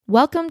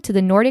Welcome to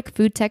the Nordic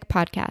Food Tech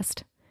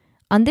Podcast.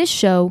 On this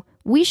show,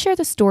 we share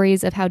the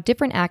stories of how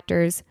different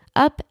actors,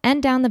 up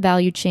and down the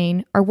value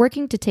chain, are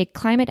working to take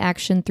climate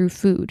action through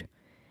food.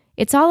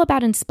 It's all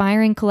about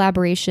inspiring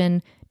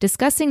collaboration,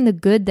 discussing the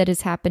good that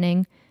is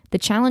happening, the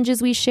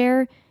challenges we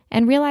share,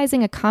 and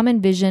realizing a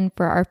common vision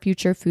for our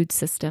future food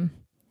system.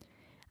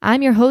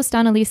 I'm your host,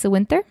 Annalisa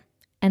Winter,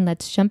 and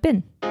let's jump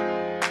in.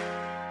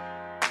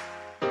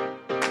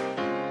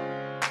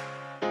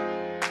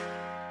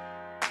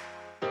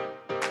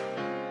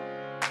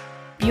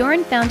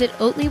 Bjorn founded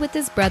Oatly with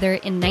his brother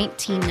in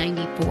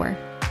 1994.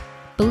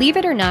 Believe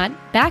it or not,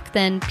 back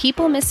then,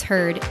 people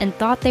misheard and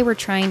thought they were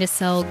trying to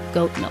sell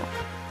goat milk.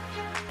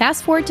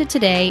 Fast forward to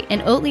today,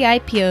 and Oatly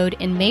IPO'd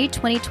in May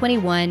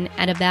 2021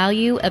 at a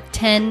value of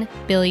 $10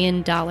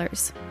 billion.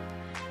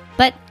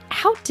 But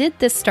how did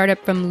this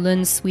startup from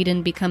Lund,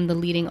 Sweden become the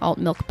leading alt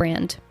milk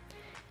brand?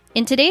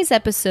 In today's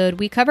episode,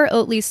 we cover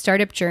Oatly's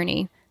startup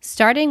journey,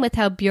 starting with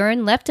how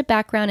Bjorn left a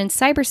background in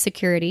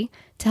cybersecurity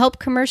to help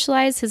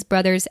commercialize his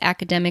brother's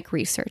academic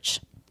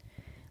research.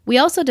 We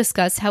also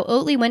discuss how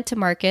Oatly went to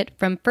market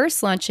from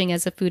first launching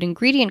as a food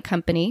ingredient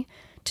company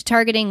to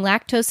targeting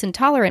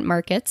lactose-intolerant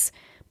markets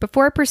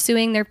before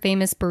pursuing their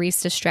famous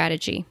barista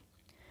strategy.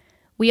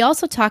 We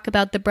also talk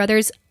about the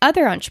brothers'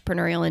 other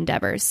entrepreneurial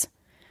endeavors.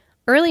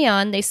 Early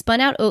on, they spun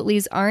out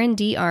Oatly's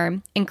R&D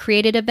arm and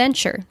created a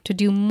venture to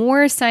do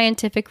more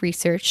scientific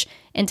research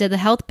into the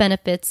health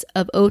benefits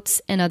of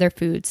oats and other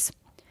foods.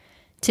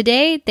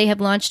 Today, they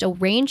have launched a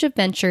range of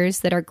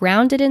ventures that are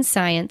grounded in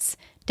science,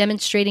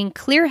 demonstrating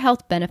clear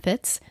health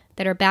benefits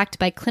that are backed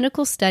by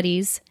clinical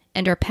studies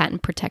and are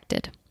patent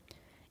protected.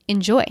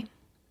 Enjoy.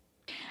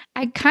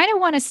 I kind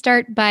of want to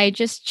start by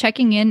just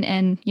checking in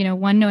and,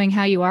 one, knowing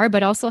how you are,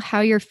 but also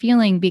how you're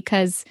feeling,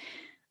 because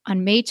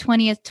on May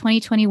 20th,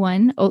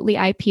 2021, Oatly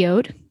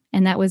IPO'd,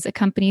 and that was a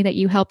company that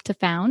you helped to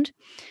found.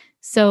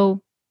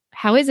 So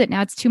how is it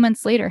now? It's 2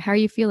 months later. How are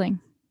you feeling?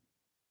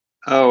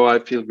 Oh, I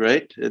feel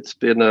great. It's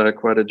been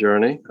quite a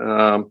journey.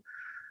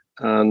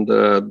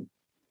 And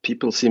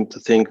people seem to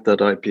think that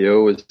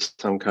IPO is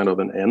some kind of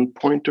an end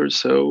point or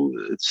so.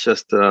 It's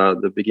just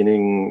the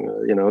beginning,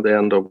 the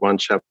end of one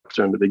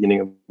chapter and the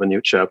beginning of a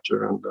new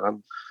chapter. And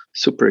I'm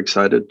super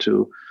excited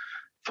to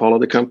follow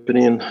the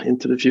company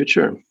into the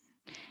future.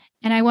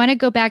 And I want to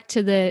go back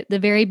to the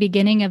very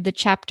beginning of the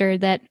chapter,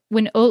 that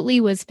when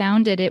Oatly was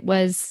founded, it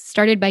was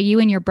started by you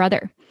and your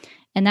brother.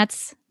 And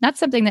that's not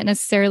something that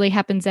necessarily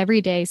happens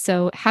every day.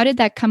 So how did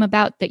that come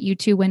about that you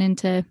two went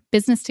into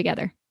business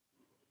together?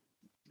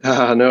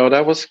 No,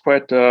 that was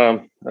quite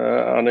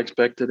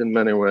unexpected in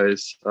many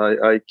ways.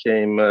 I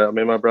came,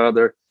 my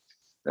brother,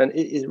 and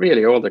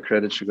really all the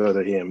credit should go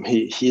to him.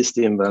 He's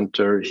the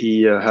inventor.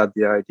 He had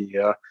the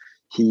idea.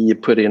 He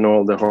put in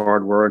all the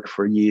hard work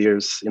for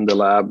years in the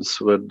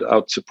labs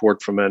without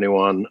support from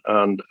anyone,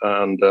 and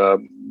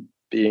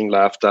being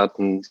laughed at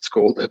and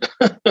scolded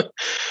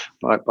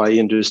by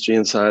industry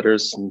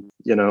insiders and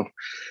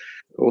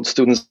old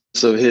students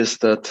of his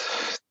that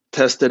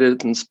tested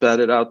it and spat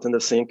it out in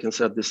the sink and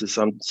said this is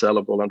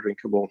unsellable,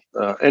 undrinkable.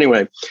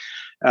 Anyway,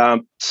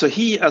 so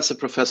he, as a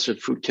professor of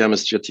food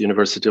chemistry at the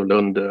University of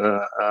Lund,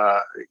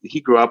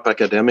 he grew up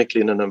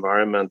academically in an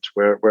environment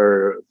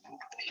where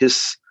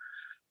his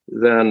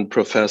then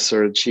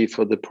professor, chief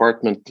of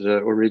department,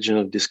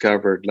 originally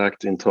discovered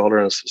lactose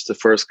intolerance. Was the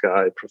first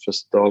guy,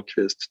 Professor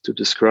Dahlqvist, to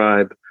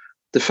describe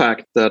the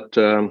fact that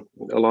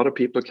a lot of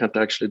people can't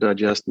actually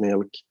digest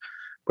milk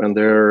when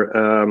they're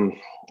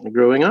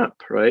growing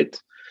up, right?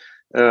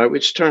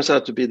 Which turns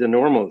out to be the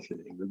normal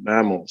thing with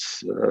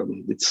mammals.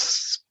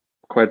 It's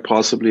quite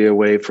possibly a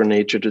way for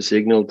nature to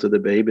signal to the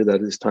baby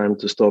that it's time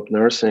to stop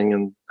nursing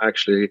and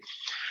actually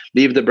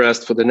leave the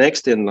breast for the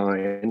next in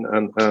line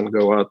and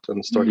go out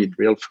and start eat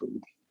real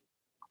food.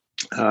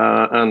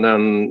 And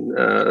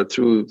then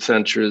through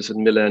centuries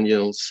and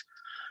millennials,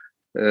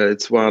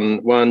 it's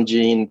one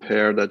gene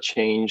pair that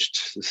changed.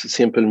 It's a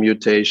simple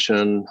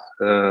mutation,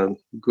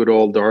 good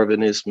old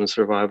Darwinism and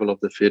survival of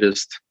the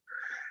fittest,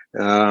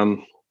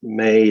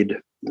 made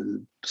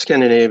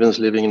Scandinavians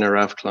living in a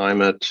rough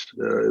climate,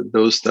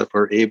 those that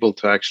were able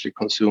to actually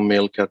consume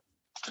milk at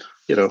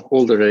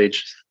older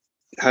age,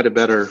 had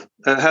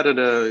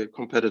a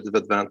competitive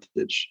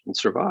advantage and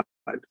survived.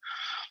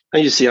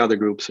 And you see other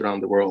groups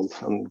around the world.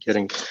 I'm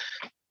getting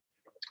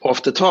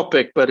off the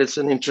topic, but it's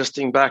an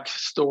interesting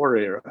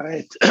backstory,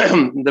 right?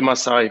 The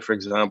Maasai, for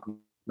example,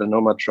 the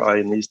nomad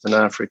tribe in Eastern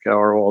Africa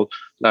are all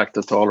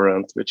lactose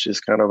tolerant, which is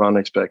kind of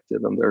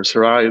unexpected. And they're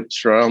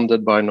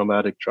surrounded by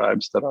nomadic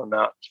tribes that are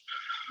not.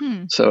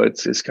 So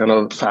it's kind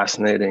of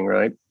fascinating,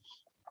 right?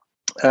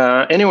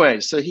 Anyway,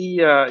 so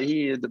he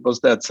was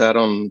dead set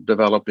on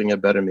developing a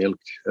better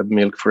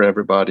milk for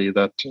everybody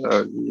that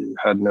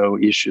had no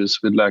issues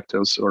with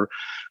lactose or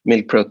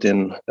milk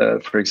protein,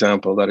 for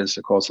example. That is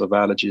the cause of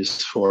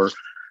allergies for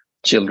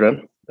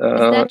children. Is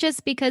that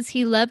just because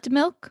he loved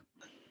milk?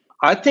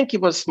 I think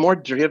it was more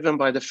driven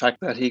by the fact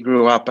that he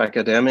grew up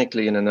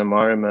academically in an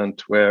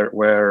environment where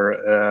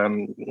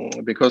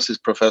because his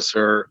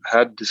professor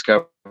had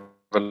discovered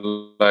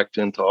lactose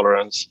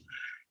intolerance,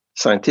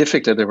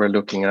 scientifically, they were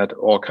looking at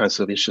all kinds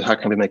of issues. How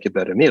can we make a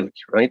better milk,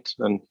 right?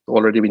 And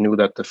already we knew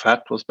that the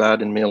fat was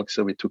bad in milk,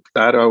 so we took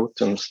that out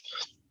and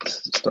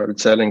started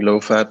selling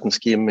low-fat and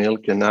skim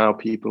milk. And now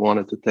people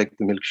wanted to take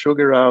the milk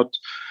sugar out.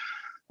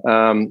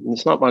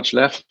 There's not much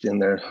left in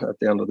there at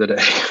the end of the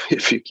day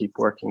if you keep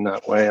working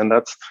that way. And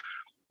that's,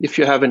 if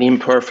you have an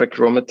imperfect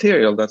raw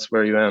material, that's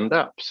where you end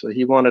up. So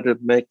he wanted to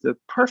make the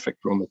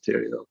perfect raw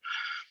material,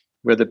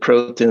 where the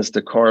proteins,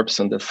 the carbs,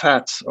 and the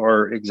fats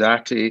are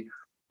exactly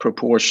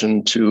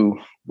proportion to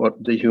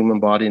what the human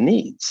body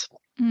needs.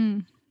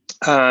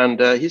 And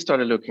he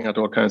started looking at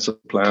all kinds of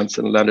plants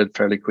and landed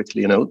fairly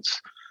quickly in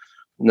oats.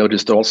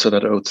 Noticed also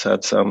that oats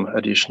had some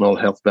additional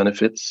health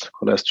benefits,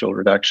 cholesterol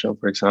reduction,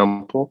 for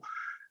example.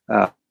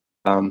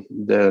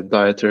 The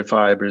dietary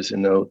fibers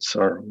in oats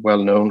are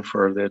well known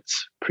for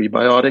its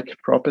prebiotic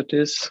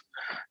properties,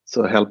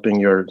 so helping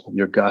your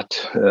gut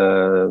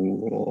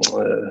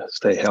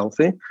stay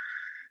healthy.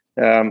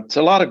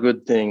 So a lot of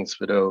good things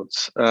with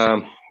oats.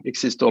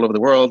 Exist all over the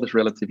world. It's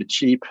relatively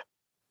cheap.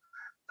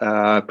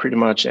 Pretty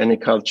much any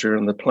culture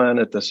on the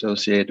planet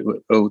associated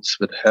with oats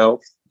with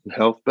health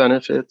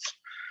benefits.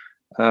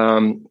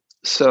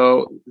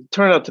 So it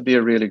turned out to be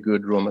a really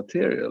good raw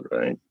material,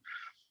 right?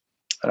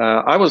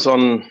 I was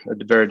on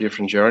a very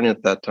different journey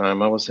at that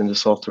time. I was in the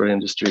software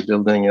industry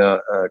building a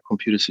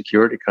computer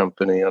security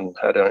company and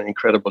had an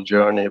incredible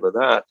journey with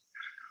that.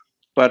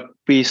 But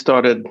we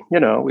started,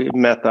 we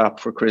met up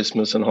for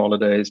Christmas and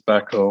holidays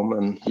back home,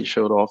 and he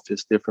showed off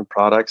his different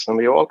products. And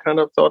we all kind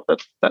of thought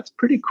that's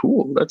pretty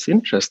cool. That's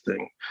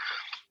interesting.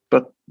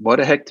 But what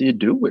the heck do you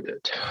do with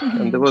it?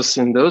 And there was,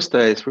 in those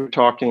days, we're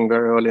talking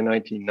very early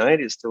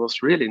 1990s, there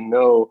was really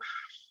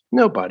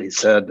nobody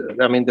said,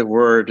 the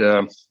word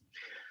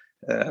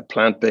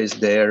plant-based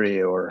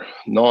dairy or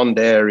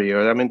non-dairy,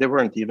 they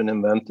weren't even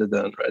invented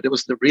then, right? There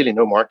was really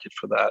no market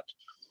for that.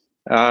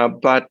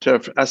 But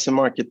as a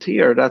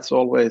marketeer, that's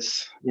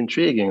always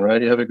intriguing,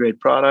 right? You have a great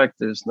product,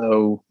 there's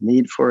no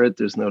need for it,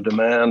 there's no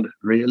demand,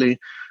 really.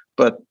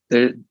 But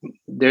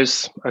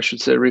there's, I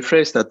should say,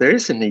 rephrase that, there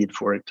is a need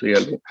for it,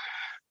 clearly.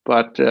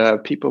 But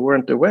people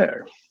weren't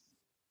aware.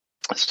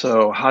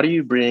 So how do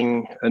you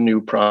bring a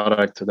new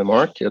product to the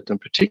market? And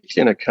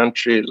particularly in a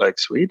country like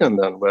Sweden,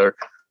 then, where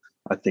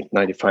I think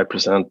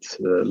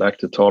 95%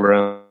 lactose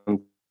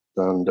tolerant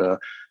and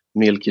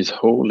milk is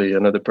holy,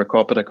 and the per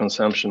capita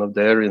consumption of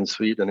dairy in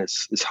Sweden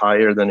is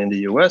higher than in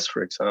the US,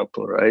 for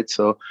example, right?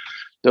 So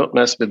don't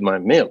mess with my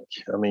milk.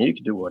 You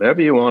can do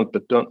whatever you want,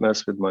 but don't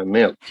mess with my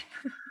milk.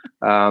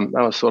 That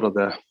was sort of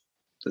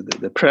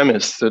the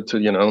premise to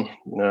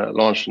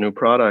launch a new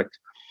product.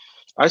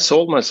 I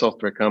sold my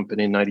software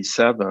company in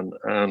 97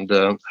 and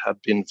have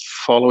been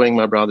following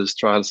my brother's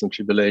trials and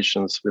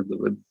tribulations with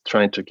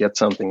trying to get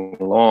something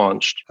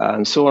launched,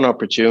 and saw an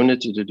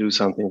opportunity to do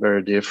something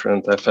very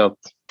different. I felt,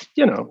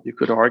 you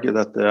could argue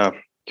that the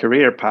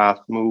career path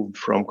moved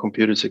from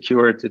computer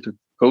security to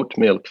oat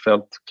milk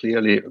felt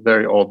clearly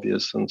very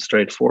obvious and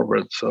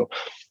straightforward. So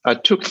I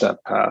took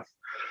that path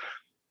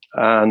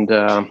and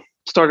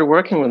started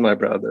working with my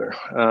brother,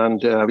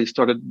 and we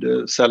started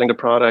selling the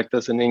product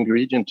as an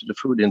ingredient to the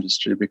food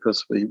industry,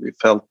 because we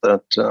felt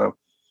that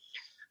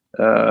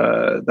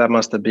that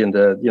must have been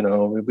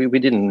we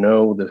didn't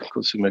know the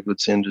consumer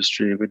goods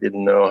industry. We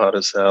didn't know how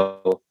to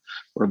sell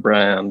or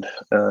brand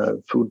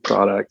food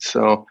products.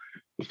 So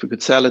if we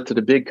could sell it to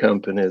the big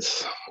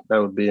companies, that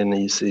would be an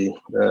easy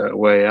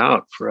way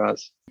out for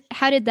us.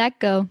 How did that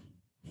go?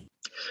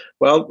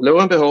 Well, lo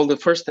and behold, the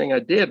first thing I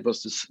did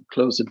was to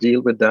close a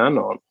deal with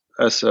Danone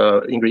as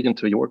an ingredient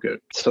to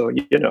yogurt. So,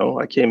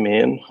 I came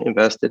in,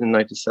 invested in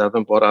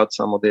 97, bought out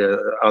some of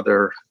the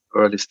other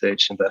early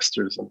stage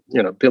investors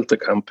and, built a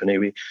company.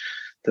 We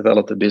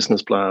developed a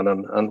business plan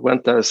and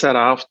went there, set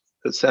out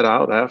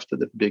after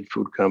the big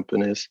food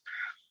companies,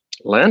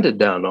 landed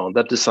Danone,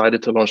 that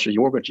decided to launch a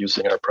yogurt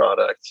using our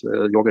product.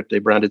 Yogurt they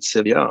branded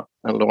Sevilla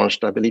and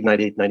launched, I believe,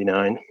 98,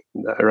 99,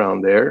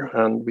 around there.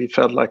 And we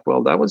felt like,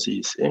 well, that was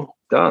easy,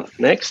 done,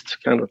 next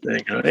kind of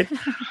thing, right?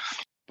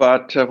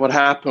 But what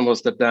happened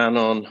was that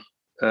Danone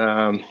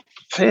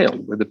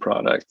failed with the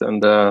product.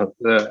 And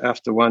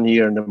after 1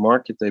 year in the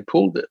market, they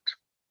pulled it.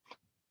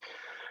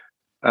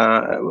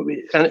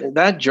 And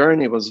that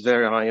journey was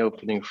very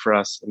eye-opening for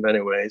us in many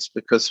ways,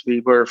 because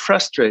we were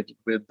frustrated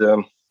with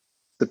the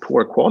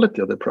poor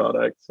quality of the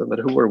product. So that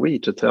who were we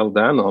to tell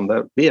Danone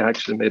that we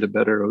actually made a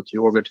better oat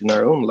yogurt in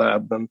our own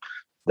lab than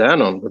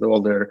Danone, with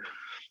all their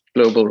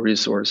global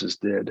resources,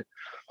 did.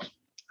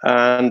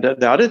 And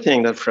the other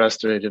thing that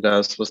frustrated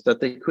us was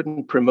that they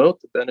couldn't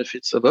promote the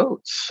benefits of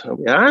oats. And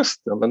we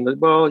asked them, and they,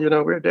 well,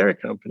 we're a dairy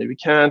company. We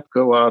can't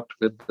go out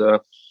with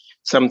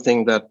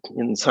something that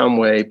in some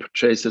way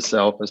portrays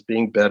itself as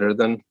being better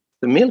than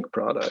the milk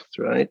product,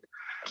 right?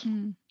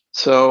 Mm.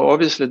 So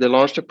obviously they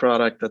launched a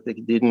product that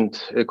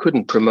it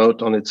couldn't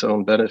promote on its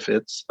own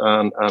benefits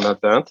and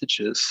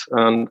advantages,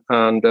 and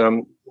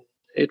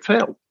it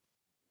failed.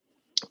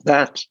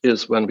 That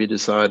is when we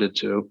decided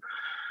to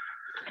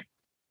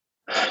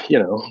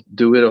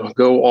do it,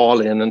 go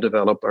all in and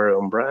develop our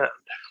own brand.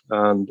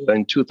 And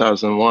in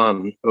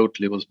 2001,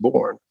 Oatly was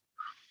born.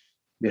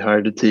 We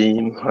hired a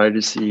team, hired a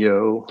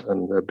CEO,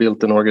 and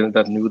built an organ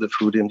that knew the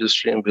food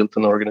industry and built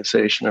an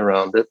organization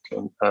around it.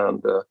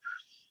 And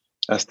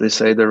as they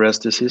say, the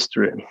rest is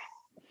history.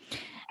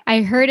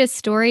 I heard a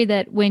story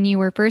that when you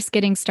were first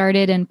getting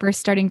started and first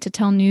starting to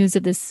tell news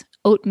of this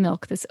oat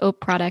milk, this oat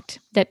product,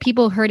 that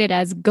people heard it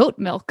as goat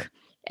milk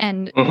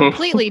and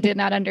completely did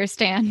not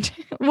understand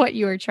what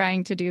you were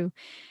trying to do.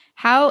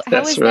 How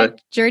was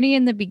that journey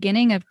in the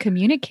beginning of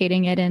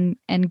communicating it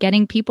and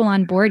getting people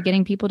on board,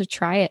 getting people to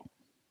try it?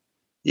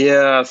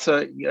 Yeah,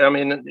 so I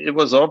mean, it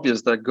was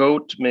obvious that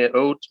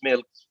oat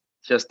milk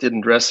just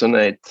didn't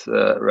resonate,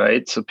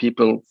 right? So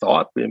people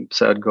thought we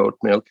said goat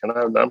milk, and I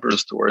have a number of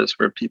stories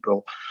where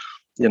people,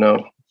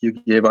 you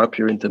gave up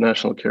your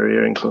international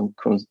career in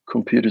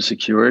computer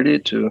security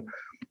to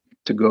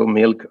go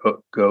milk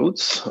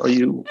goats. Are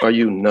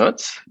you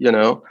nuts?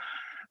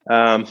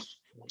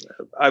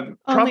 I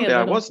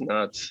was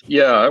nuts.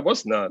 Yeah, I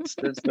was nuts.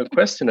 There's no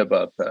question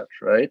about that,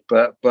 right?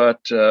 But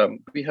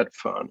we had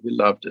fun. We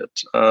loved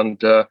it, and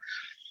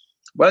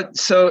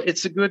so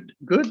it's a good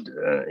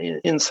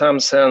in some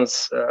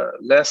sense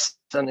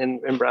lesson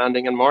in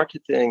branding and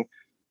marketing.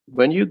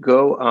 When you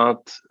go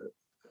out,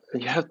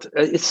 you have to.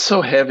 It's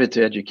so heavy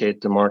to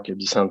educate the market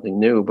to something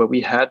new, but we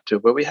had to.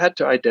 But we had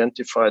to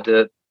identify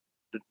the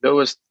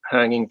lowest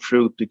hanging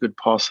fruit we could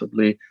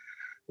possibly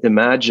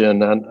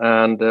imagine,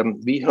 and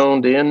we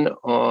honed in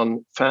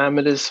on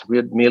families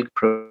with milk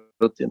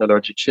protein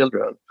allergic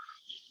children.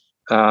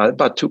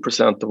 About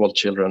 2% of all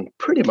children,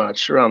 pretty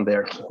much around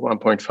there,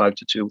 1.5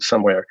 to 2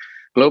 somewhere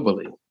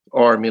globally,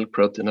 are milk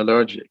protein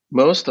allergic.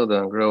 Most of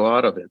them grow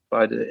out of it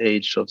by the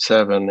age of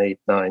 7, 8,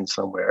 9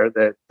 somewhere.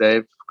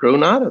 They've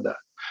grown out of that.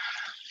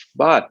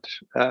 But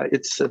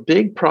it's a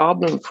big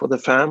problem for the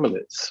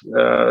families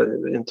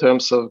in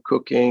terms of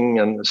cooking,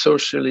 and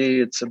socially,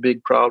 it's a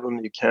big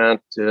problem. You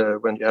can't,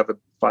 when you have a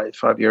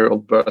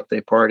five-year-old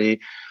birthday party,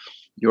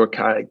 your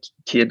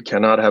kid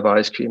cannot have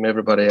ice cream,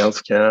 everybody else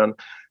can,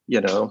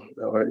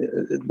 or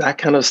that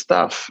kind of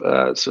stuff.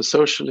 So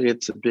socially,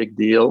 it's a big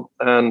deal.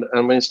 And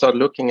when you start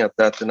looking at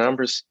that, the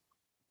numbers,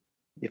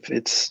 if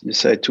it's, you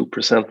say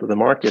 2% of the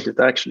market, it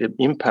actually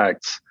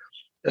impacts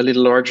a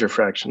little larger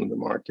fraction of the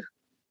market.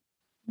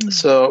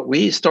 So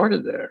we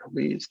started there.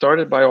 We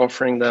started by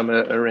offering them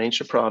a range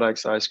of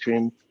products, ice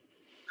cream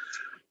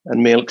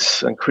and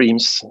milks and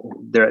creams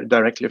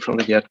directly from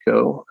the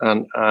get-go.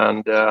 And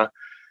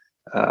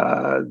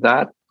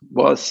that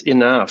was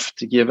enough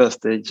to give us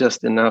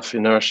just enough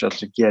inertia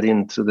to get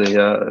into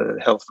the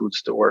health food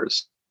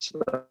stores.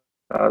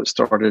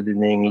 Started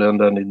in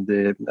England and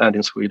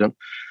in Sweden.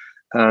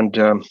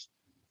 And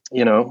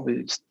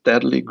we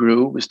steadily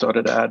grew. We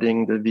started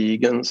adding the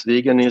vegans.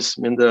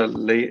 Veganism in the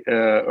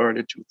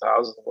early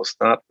 2000s was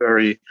not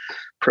very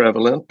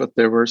prevalent, but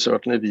there were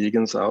certainly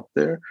vegans out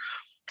there,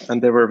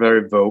 and they were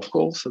very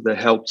vocal, so they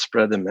helped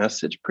spread the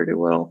message pretty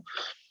well.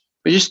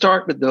 But you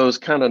start with those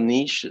kind of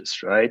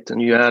niches, right?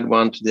 And you add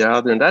one to the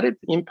other, and that it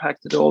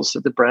impacted also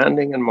the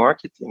branding and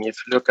marketing. If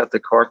you look at the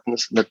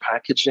cartons and the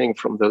packaging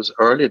from those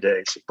early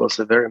days, it was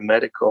a very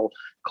medical,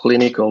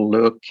 clinical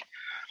look.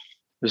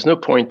 There's no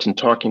point in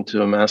talking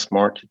to a mass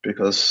market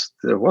because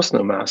there was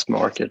no mass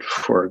market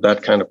for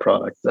that kind of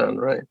product then,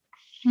 right?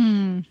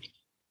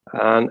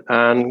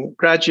 And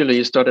gradually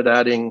you started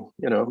adding,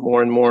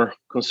 more and more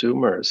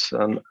consumers.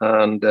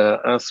 And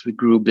as we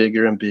grew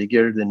bigger and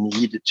bigger, the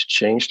need to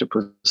change the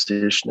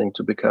positioning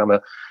to become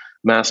a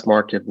mass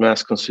market,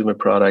 mass consumer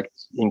product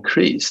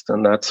increased.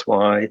 And that's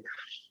why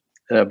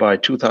by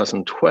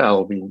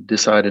 2012, we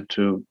decided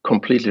to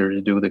completely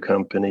redo the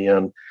company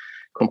and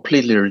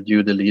completely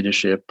redo the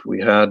leadership.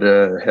 We had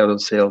a head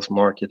of sales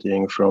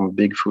marketing from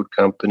big food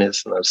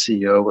companies, and our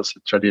CEO was a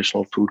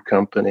traditional food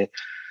company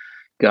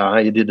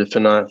guy. He did a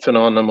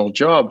phenomenal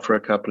job for a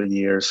couple of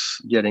years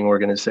getting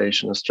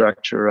organization and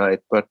structure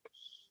right. But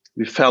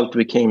we felt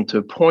we came to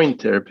a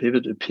point there,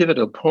 a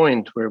pivotal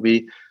point where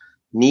we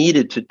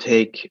needed to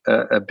take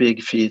a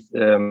big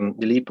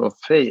leap of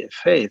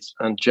faith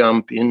and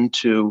jump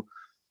into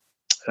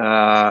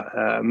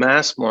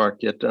mass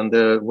market, and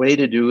the way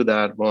to do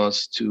that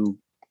was to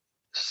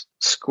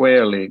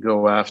squarely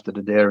go after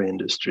the dairy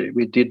industry.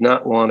 We did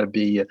not want to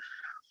be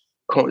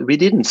we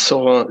didn't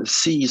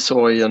see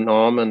soy and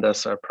almond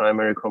as our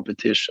primary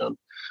competition,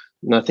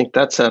 and I think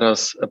that set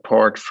us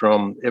apart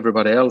from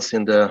everybody else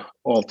in the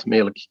alt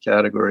milk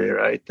category,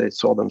 right? They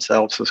saw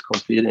themselves as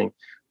competing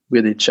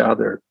with each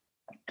other,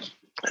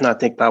 and I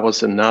think that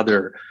was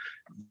another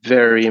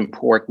very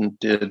important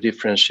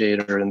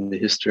differentiator in the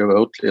history of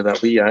Oatly,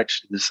 that we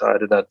actually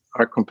decided that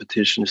our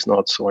competition is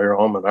not soy or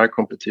almond, our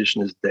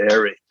competition is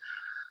dairy,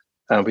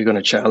 and we're going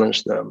to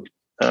challenge them.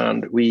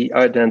 And we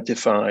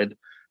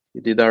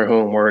did our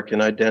homework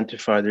and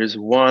identified there's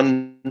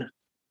one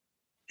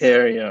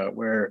area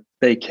where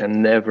they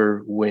can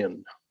never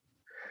win.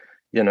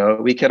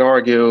 We could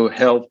argue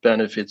health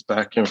benefits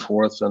back and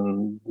forth,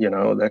 and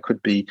that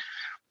could be,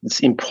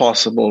 it's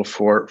impossible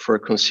for a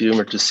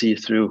consumer to see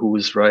through who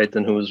is right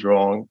and who is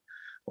wrong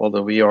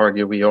although we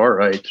argue we are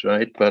right?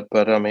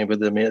 But I mean,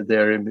 with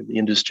their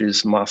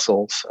industry's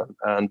muscles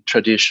and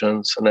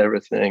traditions and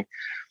everything,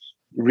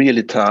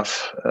 really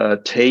tough.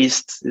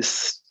 Taste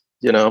is,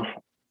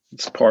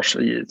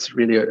 it's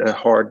really a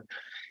hard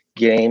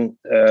game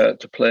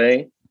to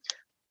play.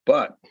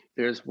 But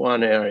there's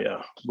one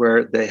area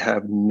where they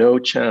have no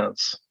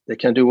chance. They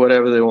can do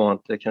whatever they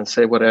want. They can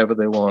say whatever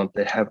they want.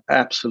 They have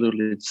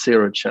absolutely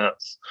zero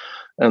chance.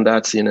 And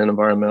that's in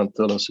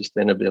environmental and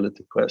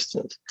sustainability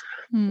questions.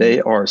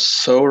 They are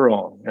so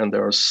wrong and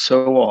they're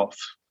so off.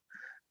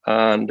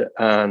 And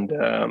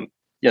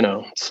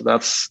so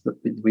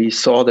we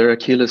saw their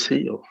Achilles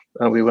heel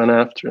and we went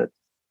after it.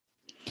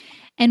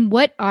 And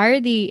what are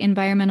the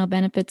environmental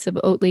benefits of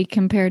Oatly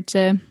compared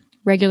to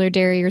regular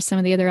dairy or some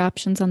of the other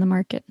options on the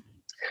market?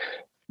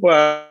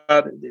 Well,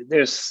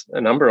 there's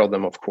a number of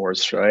them, of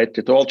course, right?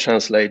 It all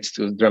translates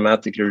to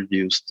dramatically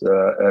reduced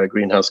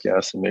greenhouse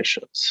gas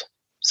emissions,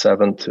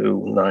 7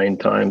 to 9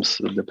 times,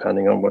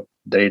 depending on what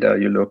data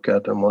you look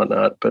at and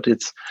whatnot. But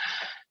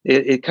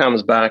it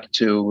comes back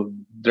to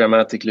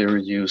dramatically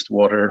reduced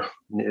water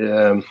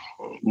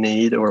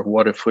need or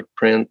water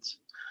footprint,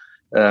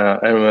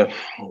 and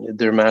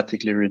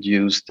dramatically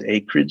reduced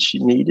acreage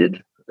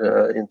needed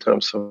in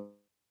terms of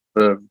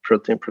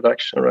protein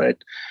production, right?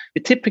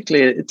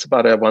 It's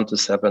about a 1 to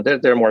 7.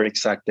 There are more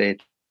exact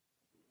data,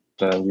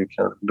 and you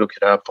can look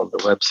it up on the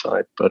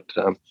website. But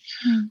the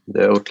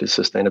Oatly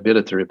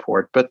sustainability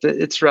report. But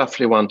it's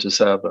roughly 1 to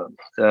 7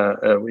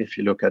 if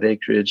you look at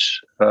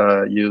acreage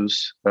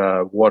use,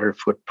 water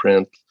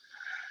footprint,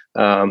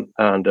 and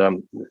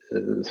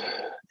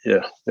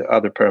the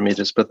other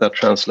parameters. But that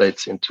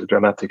translates into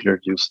dramatically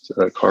reduced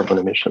carbon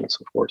emissions,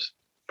 of course.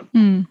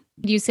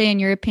 Do you say, in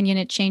your opinion,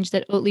 it changed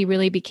that Oatly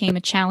really became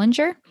a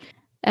challenger?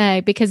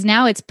 Because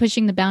now it's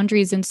pushing the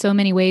boundaries in so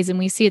many ways, and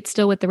we see it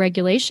still with the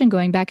regulation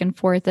going back and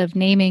forth of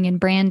naming and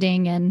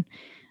branding and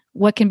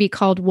what can be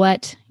called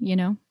what, when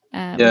you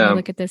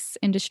look at this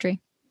industry.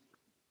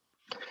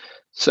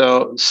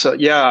 So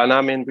yeah, and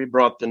I mean, we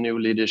brought the new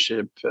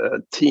leadership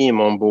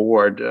team on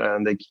board,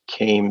 and they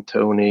came,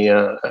 Tony,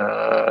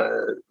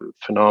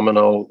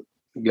 phenomenal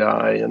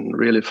guy and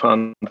really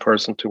fun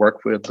person to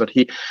work with. But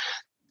the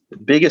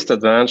biggest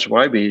advantage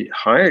why we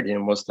hired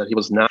him was that he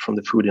was not from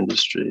the food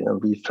industry.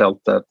 And we felt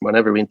that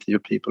whenever we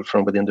interviewed people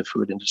from within the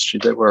food industry,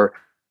 they were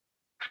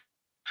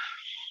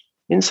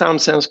in some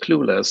sense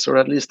clueless, or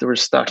at least they were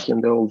stuck in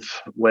the old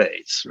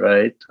ways,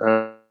 right?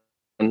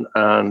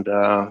 And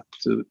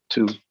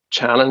to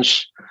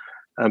challenge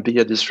and be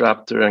a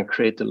disruptor and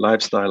create a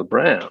lifestyle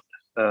brand,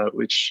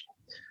 which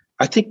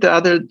I think the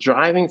other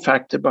driving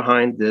factor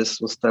behind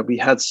this was that we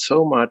had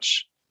so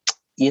much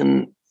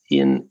in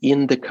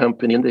the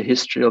company, in the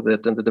history of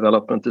it and the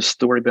development, the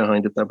story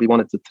behind it that we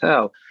wanted to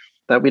tell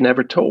that we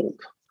never told.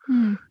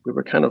 We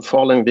were kind of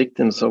falling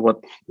victims of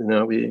what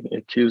we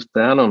accused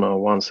Danone of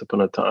once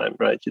upon a time,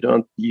 right? You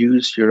don't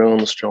use your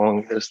own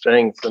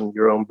strength and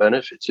your own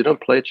benefits. You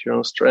don't play to your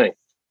own strength.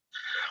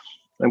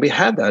 And we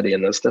had that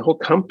in us. The whole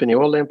company,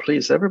 all the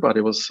employees, everybody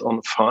was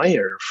on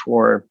fire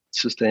for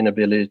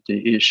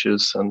sustainability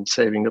issues and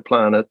saving the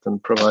planet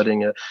and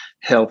providing a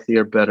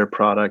healthier, better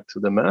product to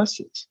the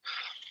masses.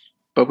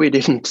 But we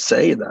didn't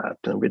say that,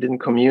 and we didn't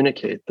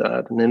communicate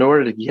that. And in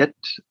order to get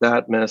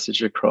that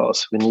message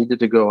across, we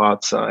needed to go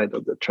outside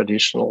of the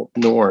traditional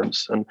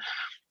norms and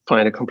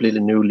find a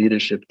completely new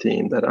leadership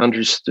team that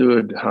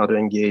understood how to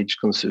engage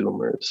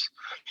consumers.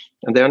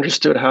 And they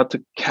understood how to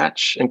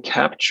catch and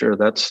capture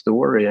that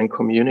story and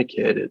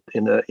communicate it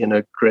in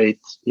a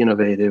great,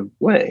 innovative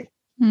way.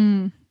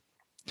 I'm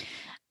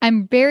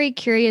very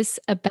curious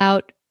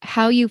about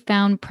how you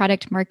found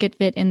product market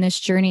fit in this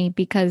journey,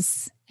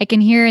 because I can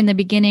hear in the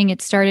beginning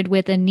it started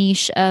with a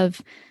niche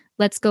of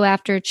let's go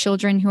after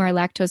children who are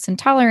lactose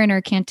intolerant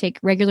or can't take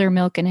regular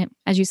milk. And it,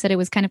 as you said, it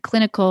was kind of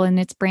clinical in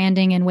its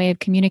branding and way of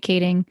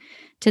communicating,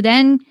 to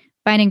then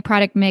finding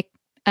product market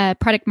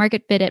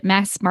fit at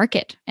mass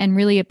market and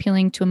really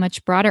appealing to a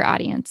much broader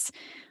audience.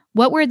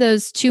 What were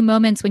those two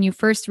moments when you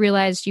first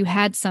realized you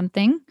had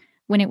something,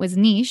 when it was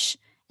niche,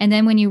 and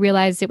then when you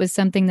realized it was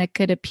something that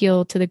could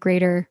appeal to the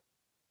greater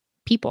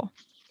people?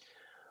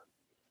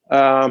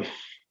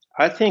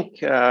 I think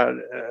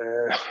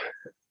the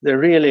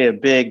really a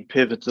big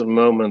pivotal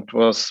moment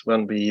was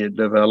when we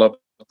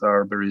developed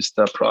our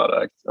barista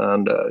product.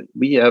 And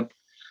we have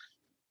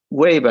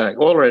way back,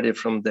 already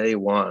from day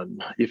one,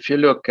 if you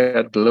look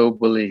at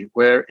globally,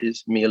 where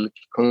is milk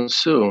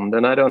consumed?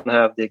 And I don't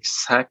have the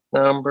exact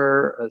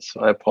number,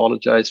 so I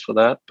apologize for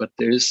that. But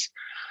there's,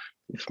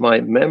 if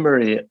my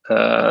memory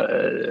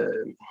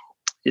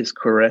is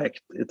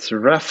correct, it's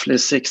roughly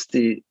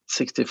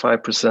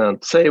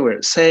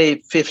 65%,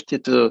 say 50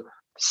 to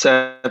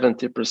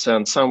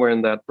 70%, somewhere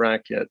in that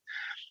bracket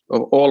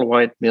of all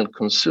white milk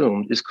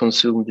consumed is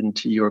consumed in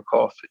tea or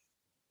coffee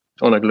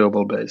on a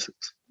global basis.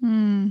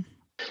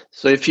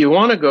 So if you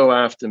want to go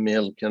after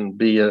milk and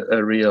be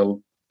a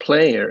real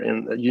player,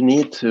 you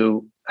need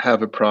to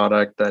have a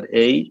product that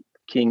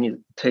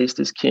taste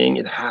is king.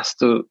 It has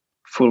to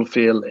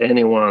fulfill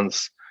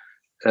anyone's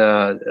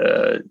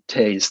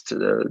taste,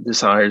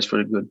 desires for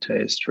a good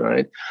taste,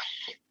 right?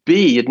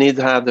 B, it needs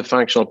to have the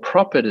functional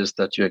properties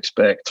that you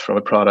expect from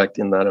a product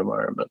in that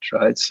environment,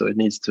 right? So it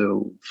needs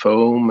to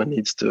foam, it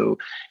needs to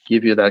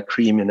give you that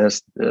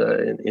creaminess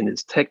in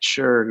its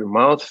texture, your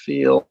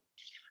mouthfeel.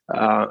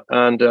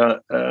 And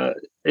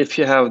if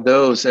you have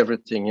those,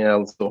 everything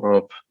else sort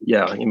of,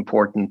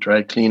 important,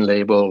 right? Clean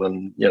label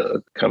and,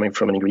 coming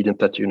from an ingredient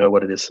that you know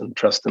what it is and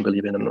trust and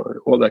believe in and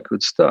all that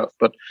good stuff.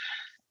 But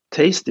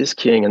taste is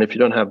king. And if you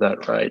don't have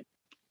that right,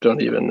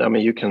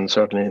 you can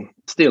certainly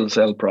still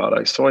sell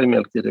products. Soy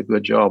milk did a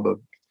good job of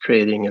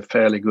creating a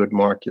fairly good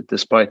market,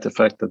 despite the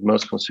fact that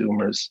most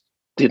consumers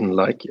didn't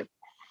like it,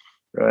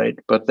 right?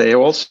 But they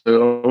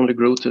also only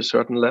grew to a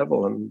certain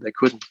level and they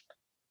couldn't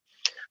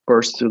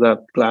burst through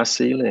that glass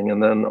ceiling.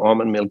 And then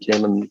almond milk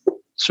came and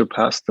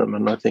surpassed them.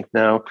 And I think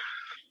now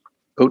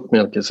oat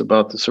milk is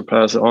about to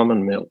surpass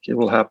almond milk. It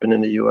will happen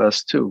in the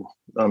US too,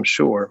 I'm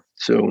sure,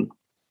 soon.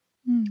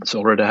 It's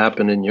already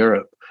happened in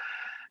Europe.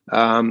 We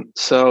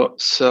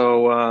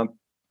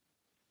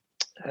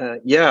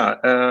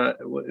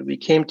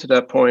came to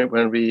that point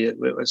when we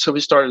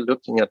started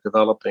looking at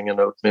developing an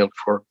oat milk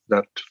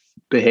that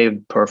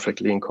behaved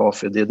perfectly in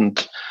coffee,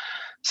 didn't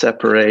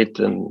separate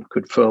and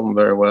could foam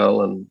very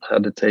well and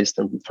had the taste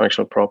and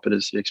functional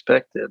properties you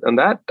expected. And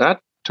that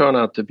turned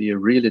out to be a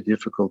really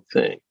difficult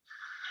thing.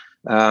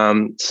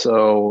 We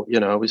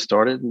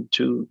started in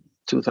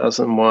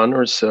 2001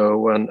 or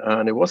so,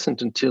 and it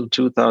wasn't until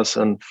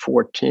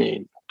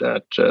 2014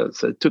 that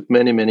so it took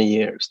many, many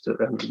years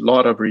and a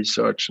lot of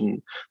research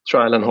and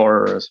trial and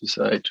horror, as we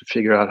say, to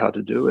figure out how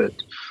to do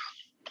it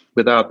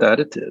without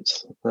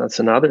additives. That's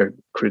another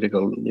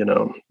critical,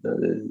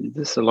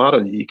 there's a lot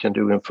of you can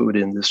do in food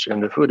industry,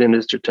 and the food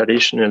industry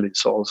traditionally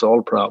solves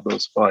all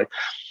problems by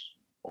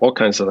all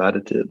kinds of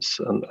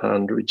additives,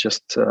 and we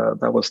just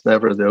that was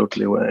never the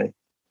Oatly way.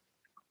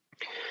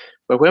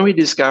 But when we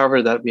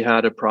discovered that we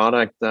had a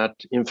product that,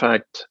 in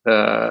fact,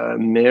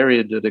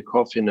 married the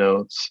coffee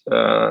notes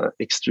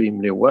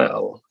extremely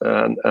well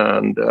and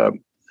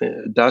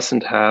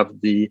doesn't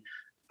have the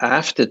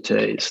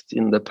aftertaste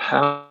in the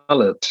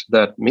palate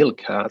that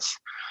milk has.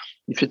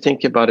 If you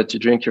think about it, you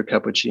drink your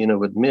cappuccino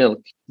with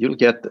milk, you'll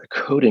get a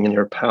coating in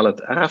your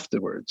palate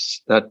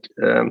afterwards that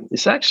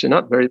is actually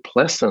not very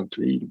pleasant.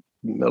 A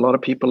lot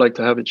of people like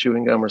to have a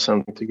chewing gum or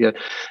something to get.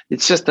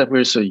 It's just that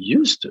we're so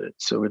used to it,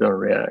 so we don't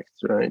react,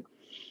 right?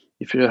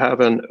 If you have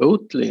an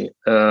Oatly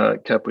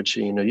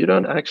cappuccino, you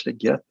don't actually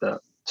get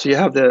that. So you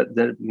have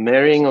the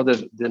marrying of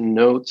the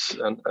notes,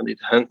 and it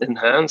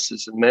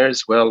enhances and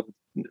marries well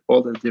with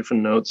all the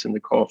different notes in the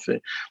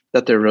coffee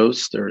that the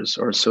roasters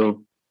are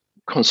so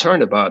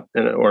concerned about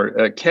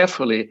or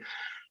carefully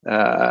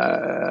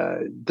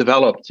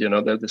developed.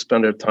 They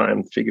spend their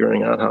time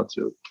figuring out how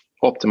to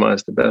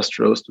optimize the best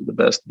roast with the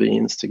best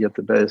beans to get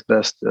the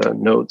best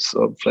notes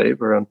of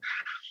flavor. And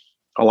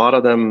a lot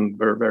of them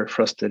were very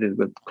frustrated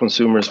with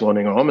consumers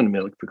wanting almond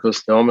milk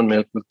because the almond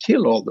milk would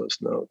kill all those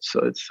notes.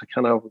 So it's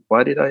kind of,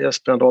 why did I just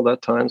spend all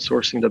that time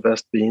sourcing the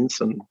best beans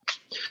and,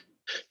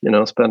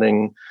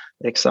 spending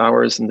X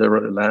hours in the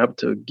lab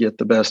to get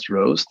the best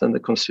roast, and the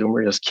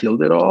consumer just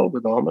killed it all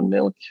with almond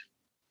milk?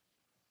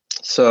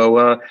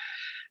 So,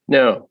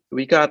 no,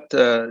 we got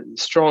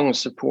strong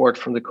support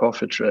from the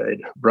coffee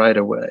trade right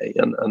away.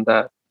 And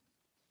that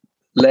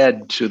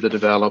led to the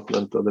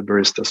development of the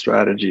barista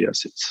strategy,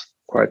 as it's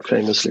quite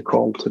famously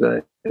called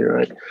today,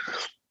 right?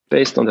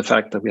 Based on the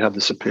fact that we have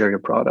the superior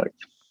product.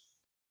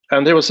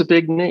 And there was a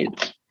big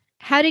need.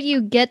 How did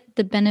you get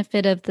the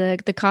benefit of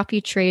the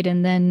coffee trade,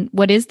 and then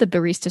what is the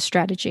barista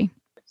strategy?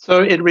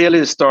 So it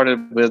really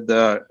started with,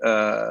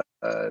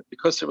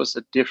 because there was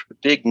a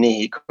big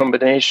need,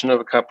 combination of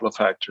a couple of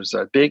factors,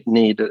 a big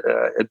need,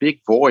 a big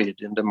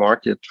void in the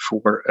market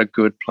for a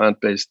good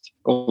plant-based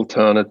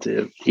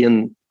alternative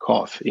in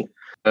coffee.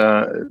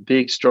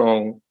 Big,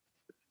 strong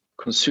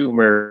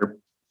consumer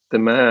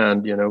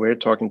demand, we're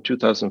talking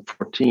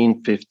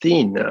 2014,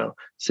 15 now,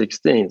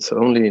 16. So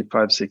only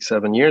 5, 6,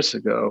 7 years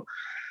ago,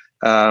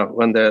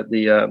 when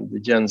the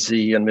Gen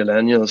Z and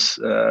millennials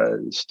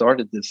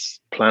started this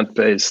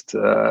plant-based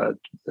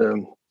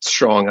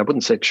strong, I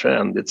wouldn't say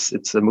trend,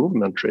 it's a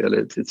movement really.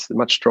 It's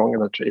much stronger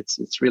than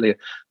it's really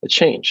a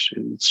change.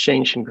 It's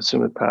changing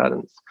consumer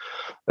patterns,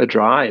 a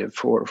drive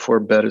for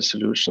better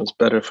solutions,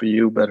 better for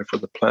you, better for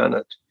the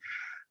planet.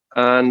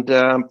 And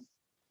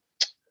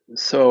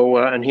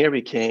and here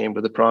we came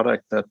with a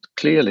product that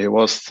clearly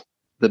was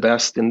the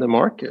best in the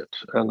market,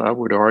 and I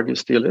would argue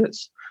still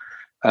is.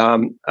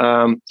 The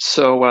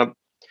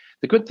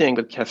good thing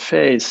with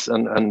cafes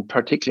and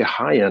particularly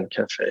high-end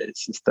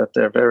cafes is that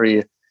they're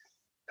very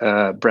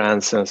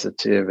brand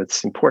sensitive.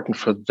 It's important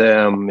for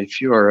them. If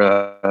you're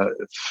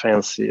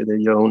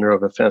the owner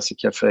of a fancy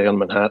cafe on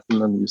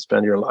Manhattan and you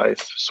spend your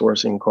life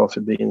sourcing coffee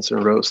beans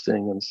and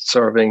roasting and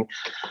serving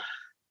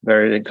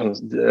very,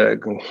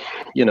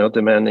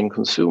 demanding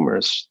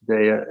consumers,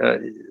 they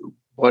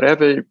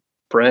whatever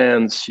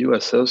brands you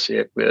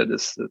associate with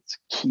is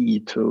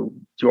key to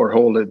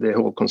the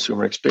whole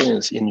consumer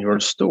experience in your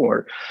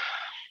store.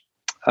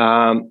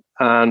 And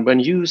And when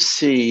you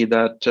see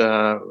that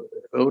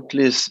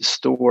Oatly's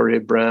story,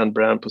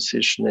 brand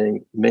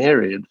positioning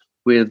married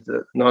with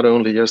not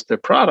only just their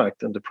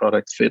product and the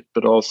product fit,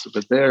 but also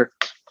with their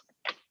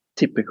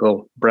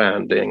typical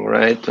branding,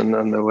 right? And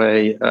then the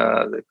way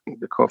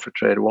the coffee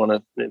trade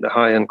wanted, the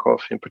high-end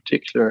coffee in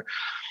particular,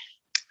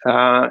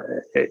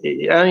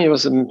 it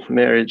was a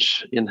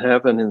marriage in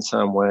heaven in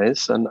some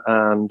ways. And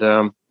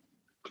the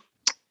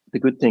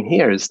good thing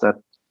here is that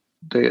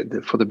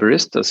for the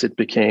baristas, it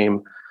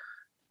became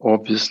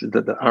obviously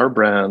that our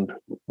brand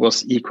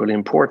was equally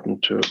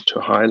important to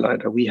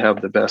highlight that we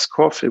have the best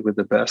coffee with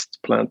the best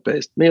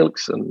plant-based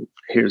milks, and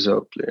here's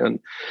Oatly. And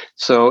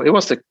so it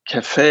was the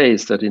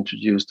cafes that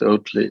introduced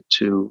Oatly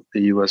to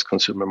the U.S.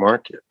 consumer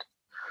market,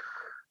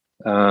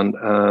 and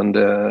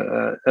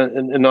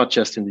not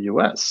just in the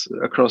U.S.,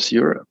 across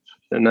Europe,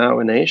 and now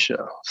in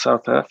Asia,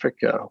 South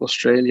Africa,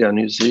 Australia,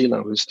 New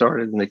Zealand. We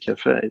started in the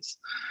cafes,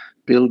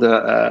 build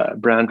a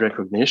brand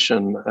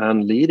recognition,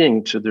 and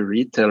leading to the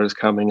retailers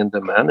coming and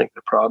demanding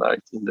the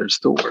product in their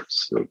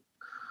stores. So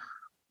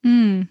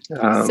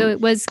it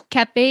was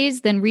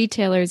cafes, then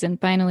retailers, and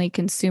finally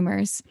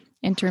consumers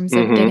in terms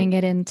of getting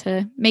it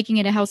into making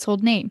it a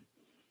household name.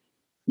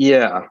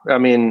 Yeah, I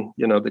mean,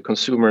 the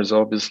consumers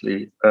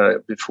obviously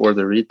before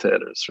the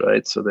retailers,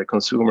 right? So the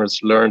consumers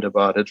learned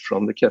about it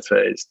from the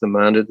cafes,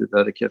 demanded it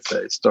at the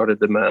cafes,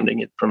 started demanding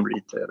it from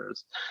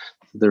retailers.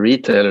 The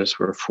retailers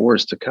were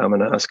forced to come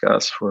and ask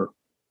us for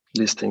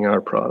listing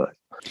our product.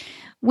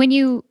 When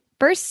you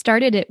first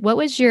started it, what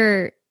was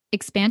your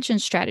expansion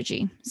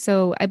strategy?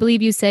 So I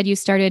believe you said you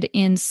started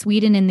in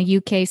Sweden and the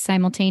UK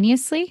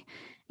simultaneously.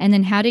 And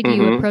then how did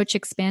you approach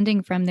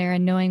expanding from there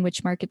and knowing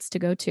which markets to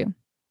go to?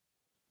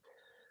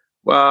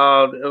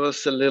 Well, it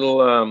was a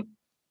little,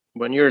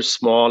 when you're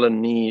small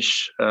and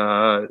niche,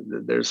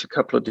 there's a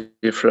couple of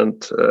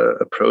different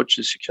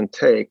approaches you can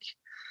take.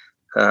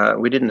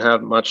 We didn't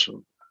have much.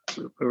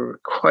 We were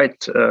quite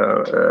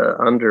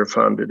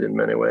underfunded in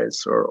many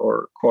ways,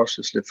 or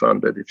cautiously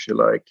funded, if you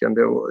like. And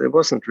it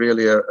wasn't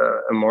really a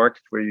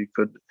market where you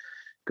could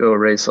go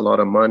raise a lot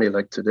of money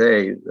like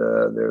today.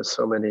 There are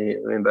so many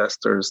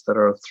investors that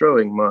are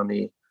throwing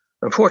money,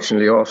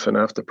 unfortunately, often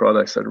after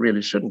products that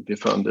really shouldn't be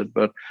funded.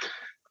 But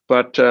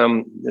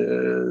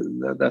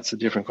that's a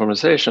different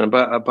conversation.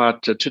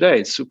 But today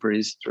it's super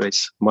easy to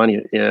raise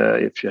money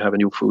if you have a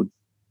new food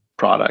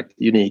product,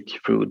 unique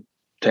food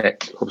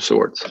tech of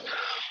sorts.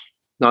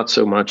 Not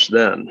so much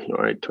then,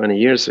 right? 20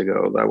 years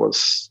ago, that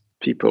was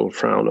people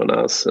frowned on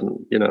us,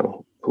 and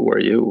who are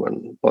you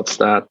and what's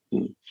that?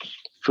 And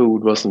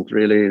food wasn't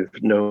really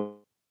known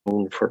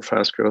for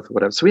fast growth or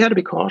whatever. So we had to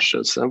be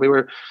cautious, and we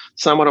were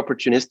somewhat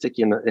opportunistic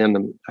in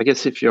I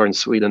guess if you're in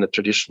Sweden, the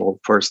traditional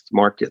first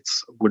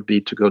markets would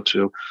be to go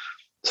to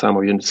some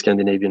of your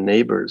Scandinavian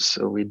neighbors.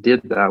 So we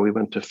did that. We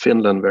went to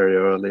Finland very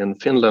early, and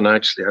Finland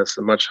actually has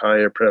a much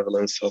higher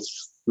prevalence of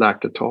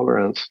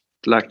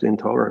lactose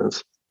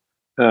intolerance,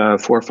 4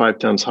 or 5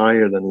 times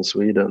higher than in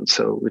Sweden.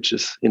 So, which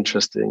is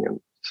interesting, and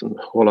it's a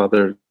whole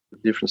other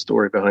different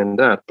story behind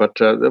that. But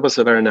that was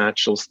a very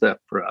natural step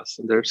for us.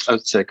 And there's, I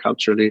would say,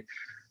 culturally,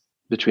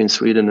 between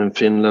Sweden and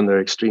Finland, there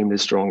are extremely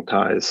strong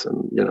ties,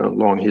 and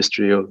long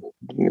history of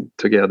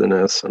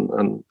togetherness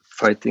and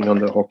fighting on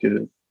the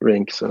hockey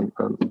rinks and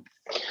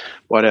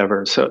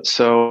whatever. So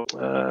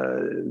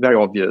very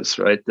obvious,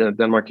 right?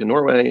 Denmark and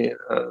Norway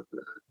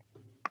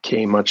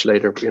came much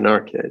later in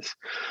our case.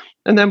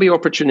 And then we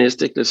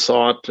opportunistically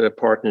sought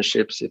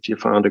partnerships. If you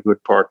found a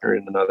good partner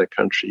in another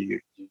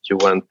country, you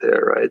went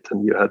there, right?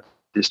 And you had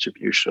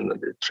distribution,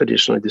 and the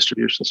traditional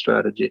distribution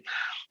strategy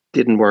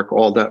didn't work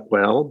all that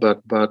well,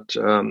 but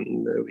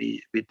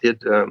we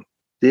did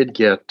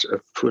get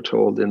a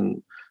foothold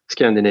in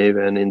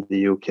Scandinavia and in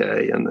the UK,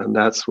 and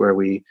that's where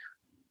we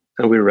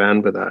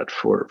ran with that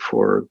for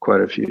quite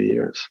a few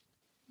years.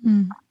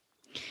 Mm.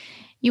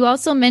 You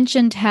also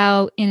mentioned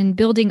how in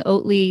building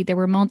Oatly, there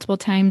were multiple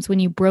times when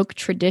you broke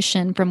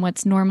tradition from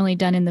what's normally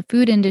done in the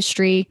food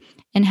industry,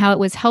 and how it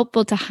was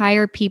helpful to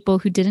hire people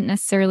who didn't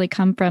necessarily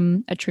come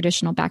from a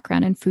traditional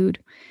background in food.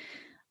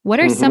 What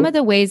are some of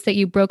the ways that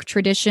you broke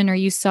tradition, or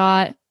you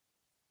saw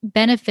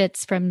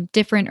benefits from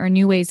different or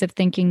new ways of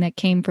thinking that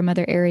came from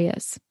other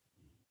areas?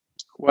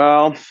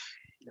 Well,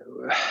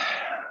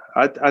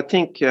 I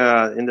think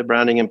in the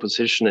branding and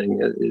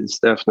positioning, it's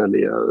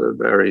definitely a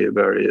very,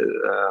 very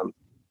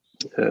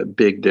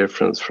big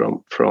difference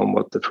from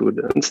what the food,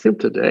 and still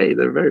today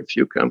there are very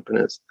few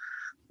companies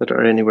that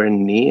are anywhere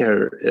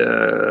near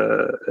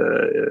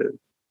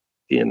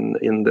in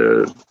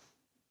the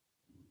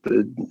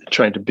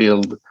trying to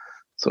build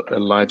a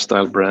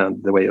lifestyle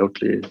brand the way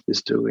Oatly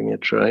is doing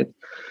it, right?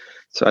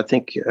 So I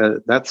think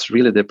that's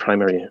really the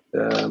primary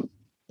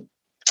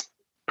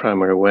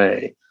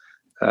way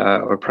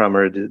or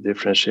primary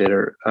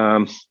differentiator.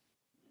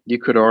 You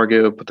could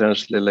argue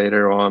potentially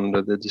later on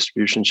the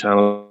distribution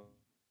channel,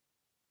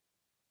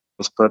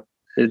 but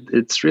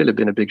it's really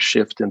been a big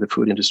shift in the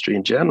food industry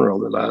in general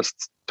the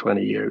last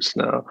 20 years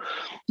now. It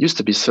used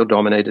to be so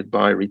dominated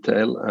by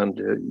retail,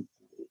 and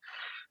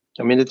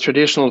I mean, the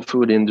traditional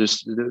food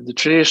industry, the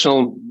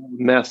traditional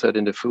method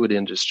in the food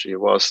industry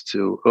was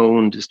to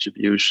own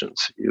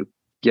distributions. You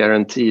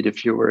guaranteed,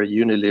 if you were a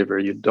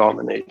Unilever, you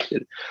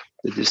dominated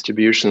the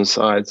distribution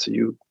side. So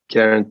you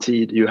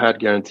had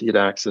guaranteed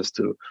access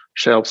to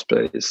shelf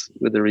space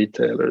with the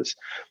retailers.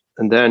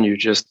 And then you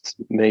just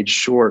made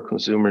sure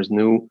consumers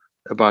knew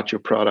about your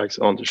products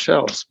on the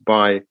shelves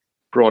by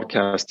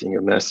broadcasting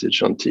a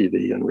message on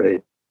TV and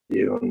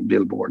radio and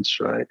billboards,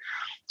 right?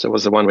 So it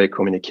was a one-way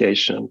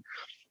communication.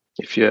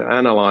 If you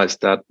analyze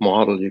that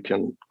model, you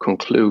can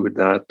conclude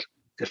that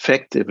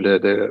effectively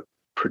the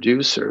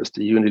producers,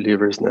 the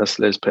Unilevers,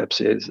 Nestle's,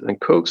 Pepsi's, and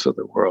Cokes of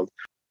the world,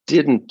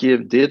 didn't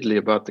give diddly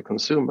about the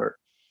consumer.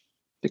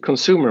 The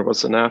consumer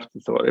was an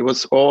afterthought. It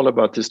was all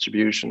about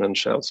distribution and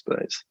shelf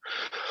space.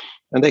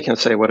 And they can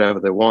say whatever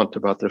they want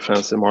about their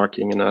fancy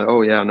marketing and,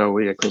 we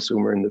are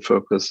consumer in the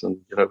focus and,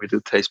 we do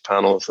taste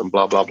panels and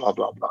blah, blah, blah,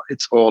 blah, blah.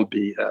 It's all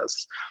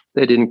BS.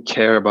 They didn't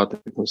care about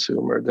the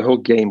consumer. The whole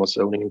game was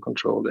owning and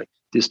controlling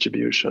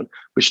distribution,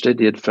 which they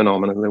did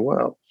phenomenally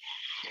well.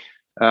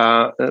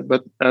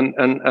 But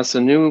as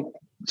a new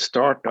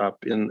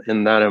startup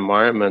in that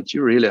environment,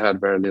 you really had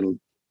very little,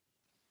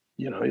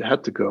 you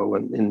had to go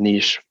in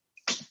niche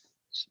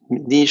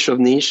of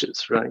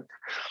niches, right?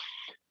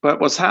 But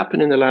what's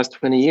happened in the last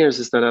 20 years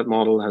is that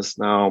model has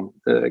now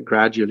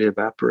gradually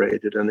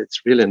evaporated, and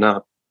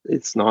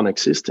it's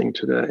non-existing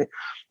today.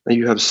 And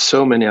you have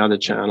so many other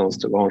channels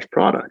to launch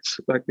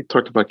products. Like we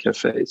talked about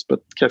cafes, but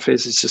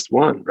cafes is just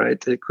one,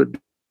 right? It could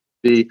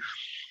be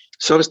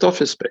serviced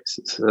office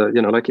spaces,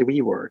 like a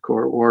WeWork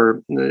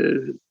or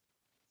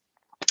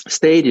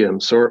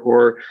stadiums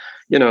or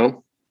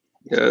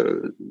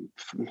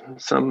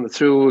some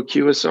through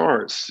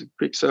QSRs,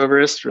 quick serve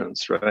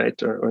restaurants,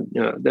 right? Or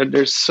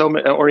there's so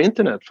many, or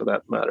internet for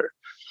that matter.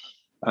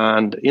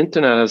 And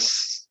internet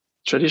has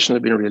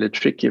traditionally been really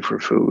tricky for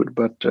food,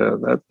 but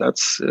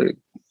that's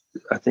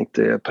I think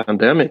the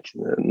pandemic,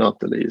 not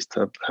the least,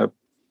 have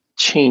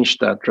changed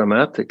that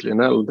dramatically,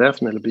 and that'll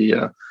definitely be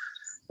a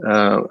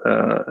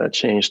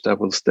change that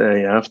will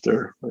stay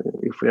after,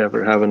 if we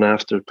ever have an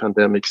after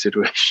pandemic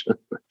situation.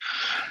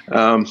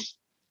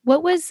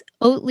 What was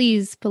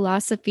Oatly's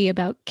philosophy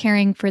about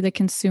caring for the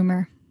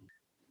consumer?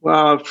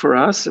 Well, for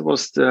us, it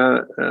was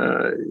the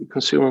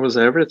consumer was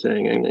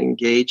everything, and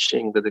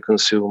engaging with the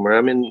consumer.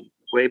 I mean,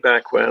 way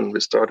back when we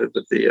started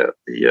with the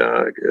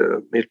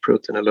milk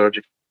protein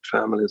allergic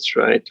families,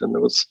 right? And it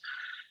was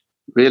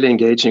really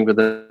engaging with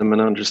them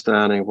and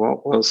understanding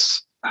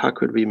how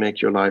could we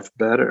make your life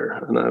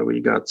better? And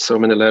we got so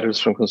many letters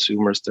from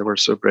consumers that were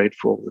so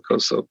grateful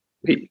because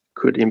we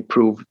could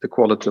improve the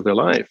quality of their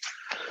life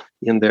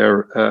in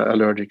their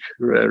allergic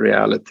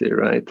reality,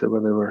 right?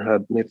 When they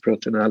had milk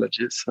protein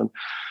allergies. And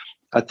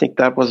I think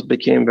that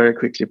became very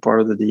quickly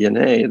part of the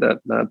DNA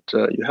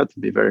that you had to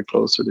be very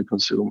close to the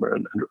consumer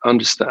and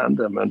understand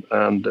them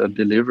and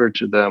deliver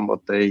to them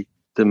what they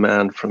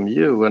demand from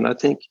you. And I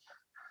think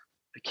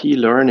the key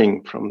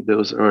learning from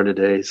those early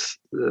days,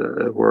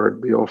 where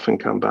we often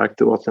come back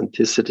to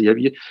authenticity.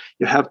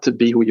 You have to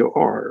be who you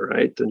are,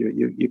 right? And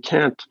you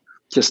can't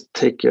just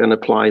take and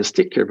apply a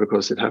sticker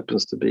because it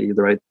happens to be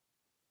the right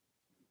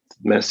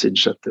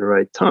message at the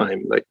right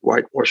time, like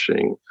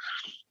whitewashing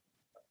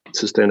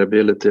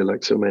sustainability,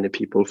 like so many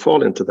people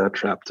fall into that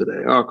trap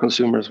today.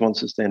 Consumers want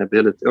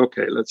sustainability.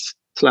 Okay, let's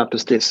slap a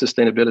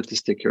sustainability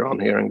sticker on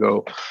here and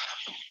go.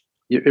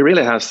 It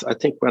really has, I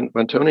think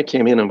when Tony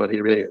came in, and what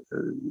he really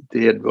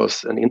did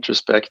was an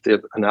introspective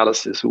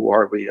analysis. Who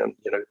are we? And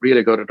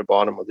really go to the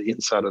bottom of the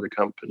inside of the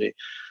company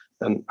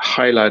and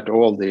highlight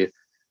all the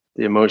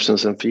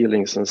emotions and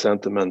feelings and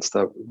sentiments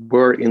that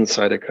were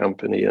inside the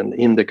company and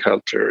in the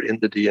culture, in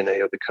the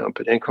DNA of the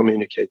company, and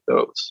communicate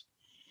those.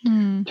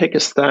 Take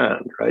a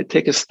stand, right?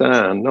 Take a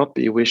stand, not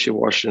be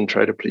wishy-washy and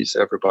try to please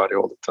everybody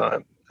all the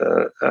time.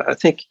 I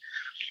think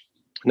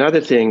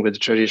another thing with the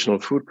traditional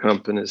food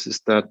companies is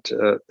that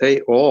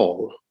they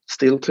all,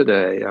 still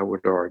today, I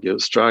would argue,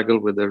 struggle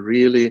with a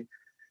really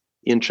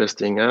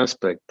interesting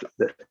aspect,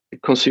 the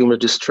consumer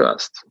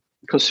distrust.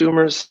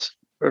 Consumers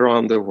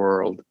around the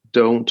world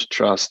don't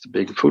trust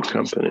big food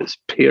companies,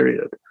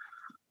 period.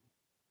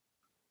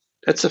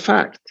 That's a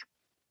fact.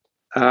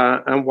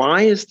 And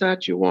why is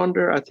that, you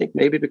wonder? I think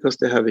maybe because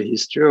they have a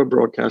history of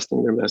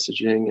broadcasting their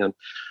messaging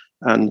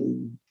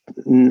and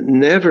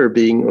never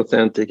being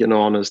authentic and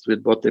honest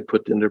with what they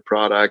put in their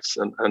products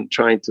and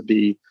trying to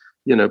be,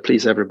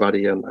 please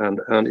everybody. And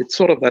it's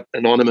sort of that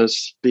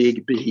anonymous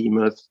big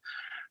behemoth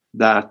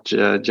that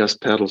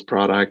just peddles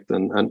product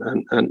and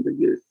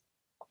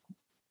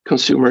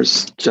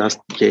consumers just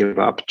gave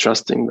up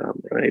trusting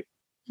them, right?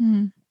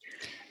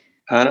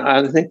 And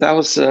I think that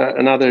was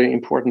another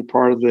important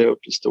part of the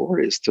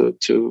story, is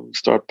to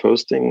start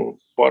posting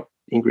what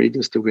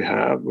ingredients do we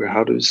have,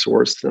 how do we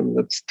source them.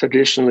 That's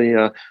traditionally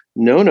a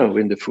no-no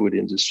in the food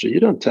industry. You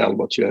don't tell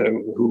what you have,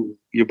 who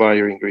you buy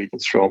your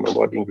ingredients from, and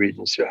what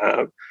ingredients you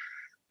have.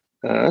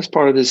 That's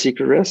part of the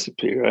secret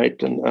recipe,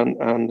 right?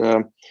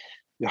 And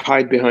you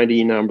hide behind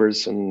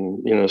numbers and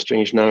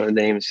strange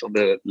names on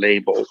the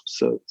label.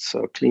 So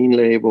clean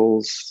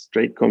labels,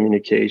 straight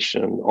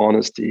communication,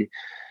 honesty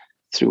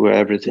through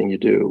everything you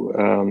do,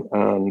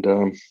 and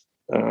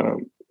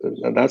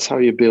that's how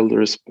you build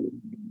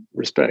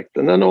respect.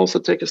 And then also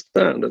take a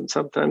stand, and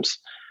sometimes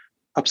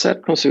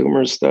upset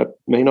consumers that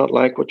may not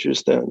like what you're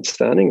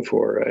standing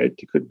for. Right?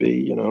 It could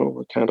be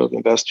what kind of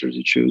investors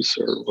you choose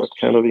or what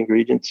kind of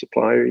ingredient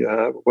supplier you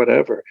have,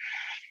 whatever.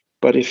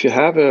 But if you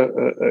have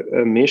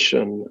a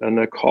mission and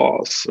a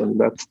cause,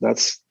 and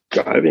that's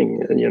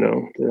driving,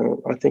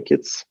 I think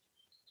it's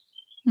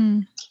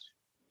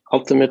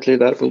ultimately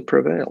that will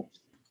prevail.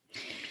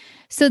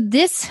 So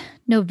this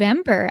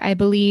November, I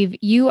believe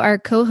you are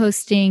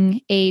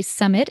co-hosting a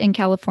summit in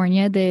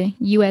California, the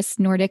U.S.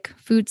 Nordic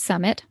Food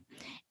Summit.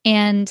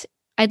 And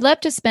I'd love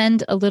to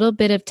spend a little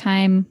bit of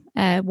time,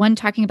 one,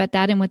 talking about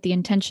that and what the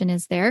intention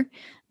is there,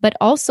 but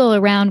also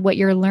around what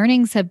your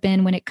learnings have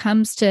been when it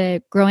comes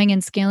to growing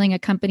and scaling a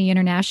company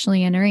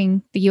internationally,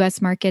 entering the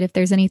U.S. market, if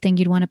there's anything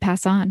you'd want to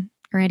pass on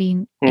or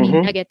any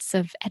nuggets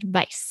of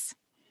advice.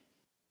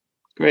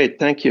 Great.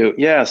 Thank you.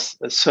 Yes.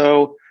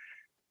 So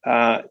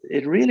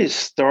it really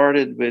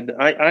started with,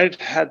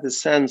 I've had the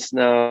sense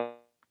now,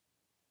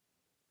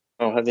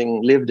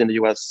 having lived in the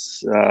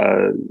US,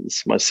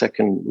 it's my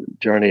second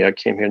journey. I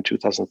came here in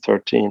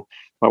 2013.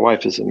 My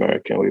wife is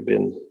American. We've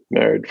been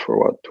married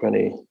for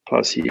 20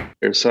 plus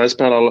years. So I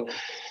spent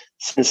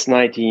since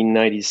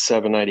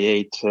 1997,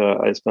 98,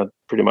 I spent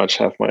pretty much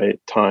half my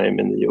time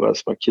in the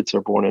US. My kids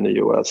are born in the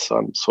US. So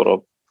I'm sort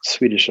of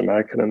Swedish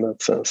American in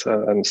that sense.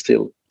 I'm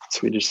still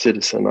Swedish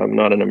citizen. I'm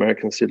not an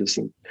American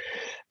citizen.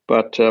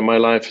 But my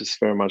life is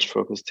very much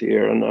focused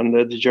here. And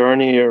the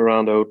journey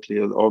around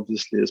Oatly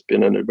obviously has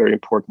been a very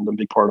important and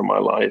big part of my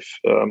life.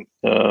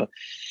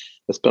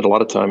 I spent a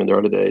lot of time in the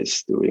early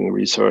days doing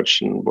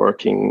research and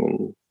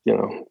working,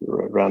 and,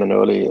 ran an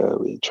early,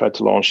 we tried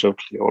to launch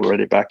Oatly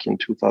already back in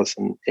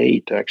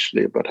 2008,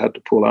 actually, but had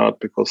to pull out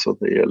because of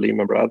the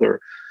Lehman Brothers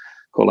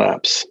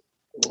collapse.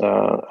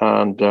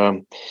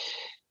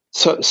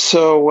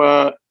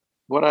 So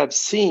what I've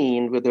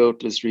seen with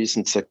Oatly's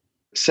recent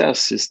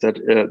success is that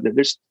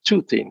there's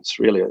two things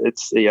really.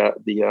 It's the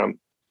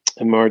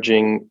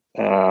emerging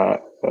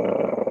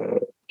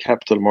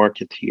capital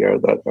market here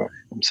that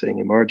I'm saying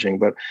emerging,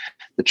 but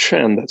the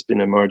trend that's been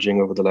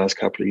emerging over the last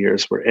couple of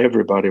years, where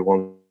everybody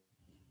wants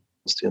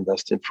to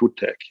invest in food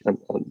tech, and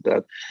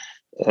that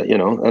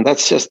and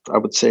that's just, I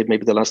would say,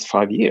 maybe the last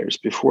 5 years.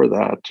 Before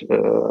that,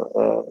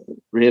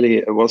 really,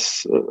 it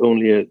was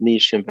only a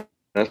niche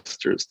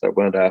investors that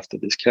went after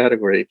this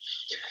category.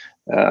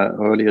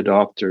 Early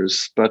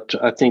adopters. But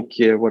I think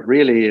what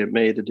really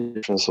made a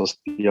difference was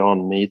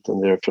Beyond Meat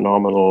and their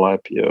phenomenal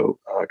IPO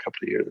a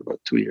couple of years,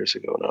 about 2 years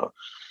ago now.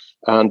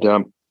 And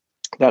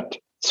that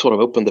sort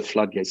of opened the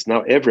floodgates.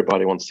 Now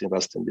everybody wants to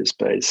invest in this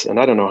space. And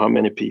I don't know how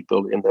many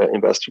people in the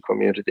investor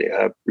community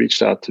have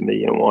reached out to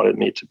me and wanted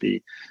me to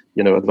be,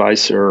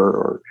 advisor,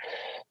 or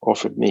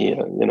offered me,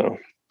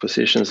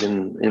 positions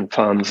in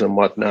funds and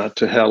whatnot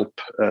to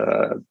help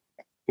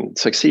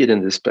succeed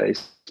in this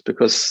space,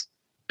 because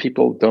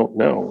people don't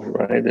know,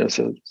 right? There's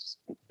a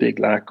big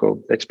lack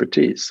of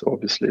expertise.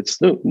 Obviously,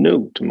 it's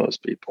new to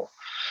most people.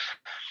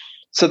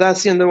 So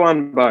that's in the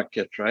one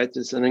bucket, right?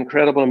 It's an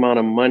incredible amount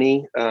of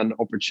money and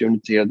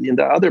opportunity. And in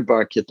the other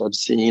bucket, I've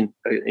seen,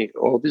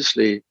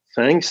 obviously,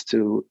 thanks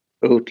to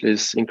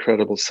Oatly's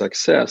incredible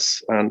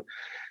success, and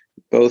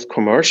both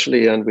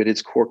commercially and with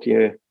its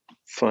quirky,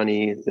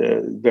 funny,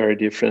 very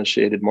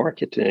differentiated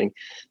marketing,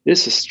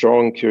 there's a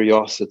strong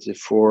curiosity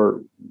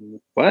for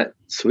what?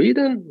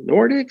 Sweden?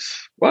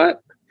 Nordics?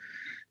 What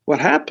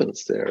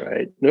happens there,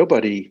 right?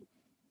 Nobody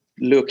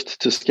looked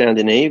to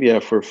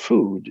Scandinavia for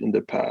food in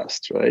the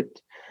past, right?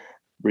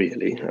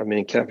 Really. I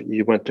mean,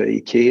 you went to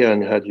IKEA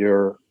and had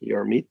your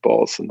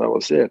meatballs, and that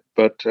was it.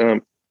 But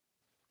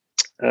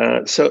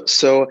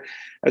so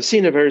I've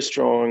seen a very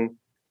strong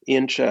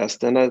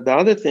interest. And the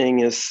other thing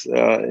is,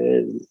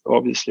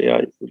 obviously, I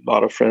have a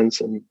lot of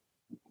friends and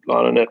a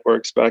lot of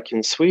networks back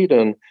in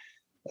Sweden,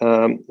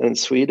 and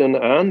Sweden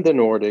and the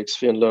Nordics,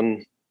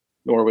 Finland,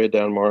 Norway,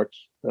 Denmark,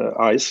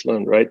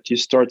 Iceland, right? You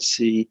start to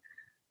see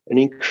an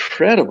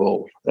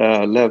incredible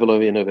level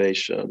of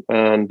innovation.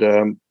 And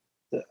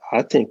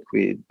I think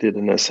we did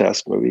an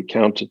assessment. We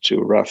counted to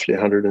roughly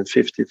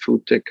 150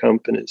 food tech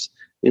companies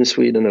in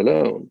Sweden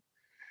alone.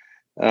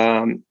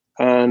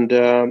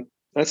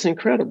 That's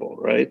incredible,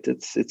 right?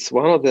 It's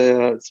one of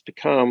the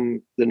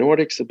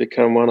Nordics have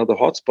become one of the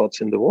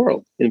hotspots in the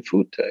world in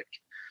food tech.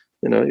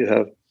 You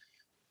have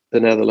the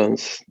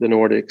Netherlands, the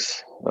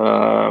Nordics,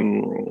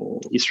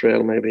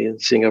 Israel, maybe,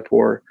 and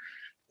Singapore.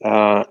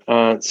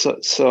 And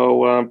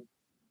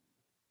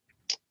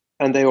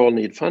they all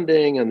need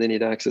funding, and they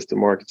need access to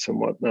markets and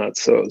whatnot.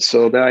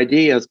 So the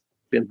idea has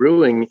been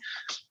brewing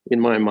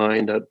in my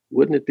mind that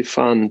wouldn't it be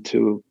fun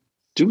to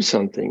do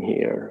something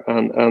here?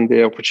 And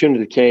the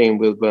opportunity came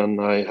when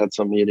I had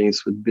some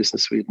meetings with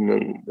Business Sweden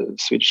and the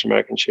Swedish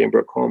American Chamber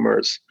of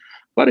Commerce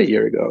about a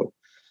year ago.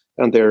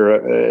 and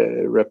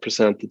their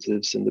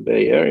representatives in the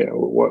Bay Area.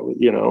 What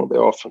they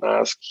often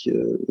ask,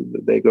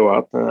 they go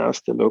out and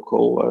ask the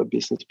local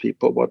business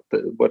people, what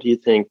do you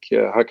think?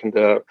 How can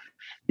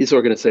these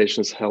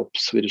organizations help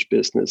Swedish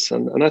business?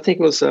 And I think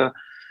it was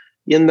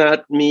in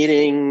that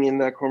meeting, in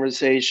that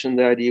conversation,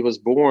 the idea was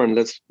born.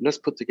 Let's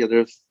put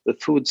together the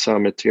food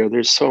summit here.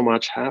 There's so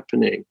much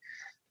happening.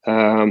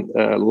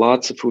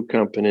 Lots of food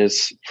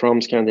companies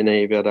from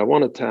Scandinavia that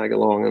want to tag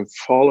along and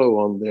follow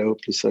on the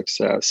Oatly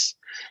success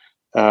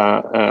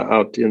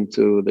out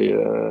into the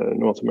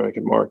North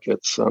American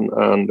markets,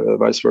 and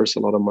vice versa.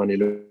 A lot of money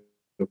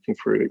looking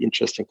for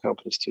interesting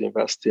companies to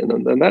invest in,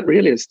 and that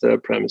really is the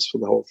premise for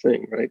the whole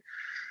thing, right?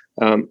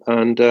 I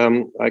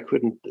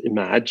couldn't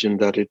imagine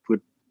that it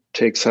would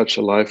take such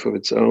a life of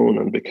its own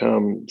and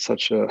become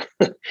such a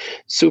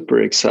super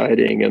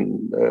exciting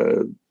and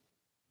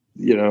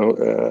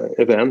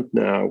event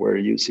now, where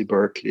UC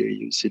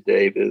Berkeley, UC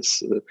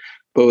Davis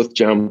both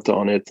jumped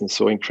on it and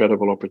saw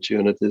incredible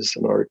opportunities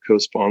and are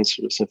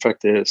co-sponsors. In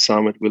fact, the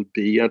summit will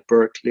be at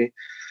Berkeley,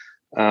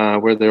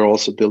 where they're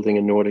also building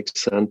a Nordic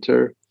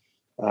center.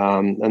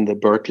 And the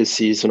Berkeley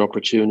sees an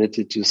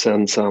opportunity to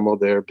send some of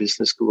their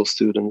business school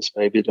students,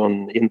 maybe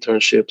on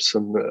internships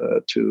and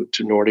to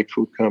Nordic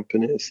food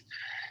companies.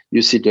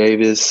 UC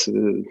Davis,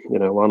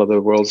 one of the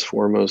world's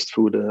foremost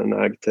food and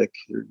ag tech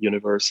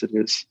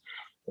universities,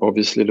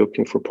 obviously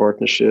looking for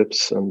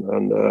partnerships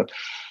and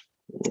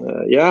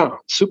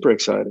super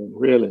exciting,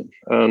 really.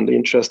 And the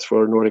interest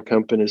for Nordic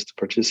companies to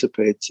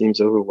participate seems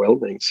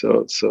overwhelming.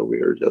 So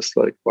we're just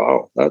like,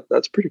 wow,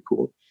 that's pretty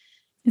cool.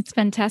 It's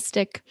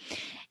fantastic.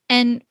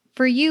 And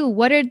for you,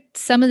 what are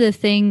some of the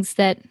things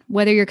that,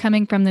 whether you're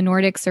coming from the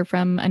Nordics or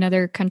from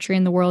another country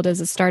in the world as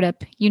a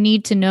startup, you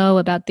need to know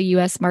about the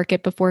US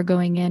market before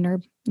going in,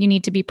 or you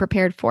need to be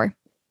prepared for?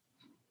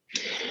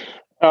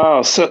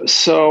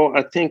 So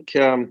I think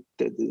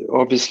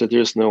obviously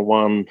there's no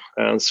one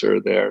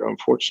answer there,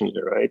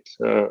 unfortunately, right?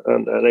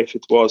 And if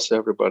it was,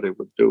 everybody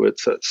would do it.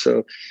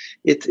 So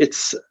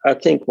it's I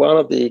think one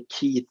of the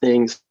key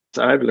things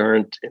I've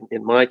learned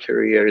in my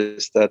career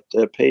is that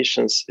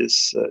patience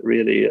is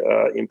really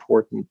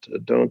important.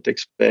 Don't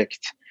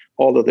expect,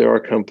 although there are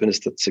companies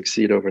that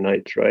succeed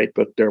overnight, right?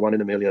 But they're one in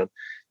a million.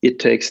 It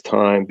takes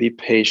time. Be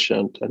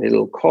patient, and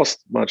it'll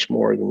cost much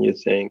more than you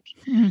think.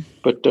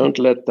 But don't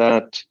let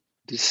that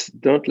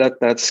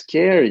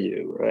scare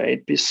you,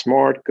 right? Be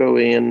smart. Go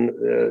in,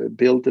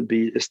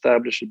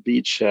 establish a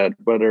beachhead,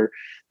 whether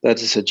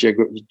that is a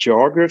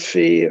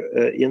geography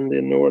in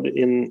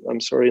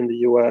the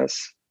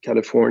U.S.,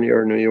 California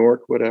or New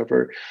York,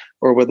 whatever,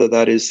 or whether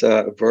that is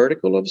a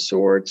vertical of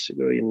sorts, you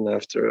go in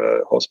after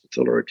a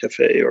hospital or a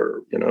cafe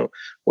or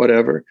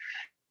whatever.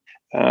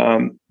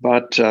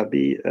 Establish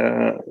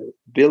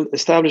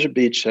a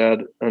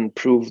beachhead and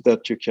prove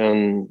that you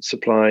can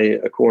supply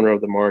a corner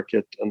of the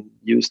market and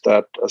use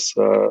that as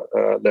a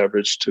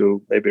leverage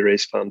to maybe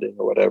raise funding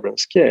or whatever and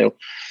scale.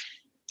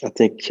 I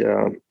think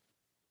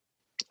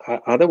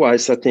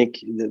otherwise, I think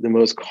the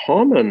most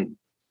common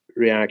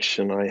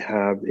reaction I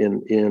have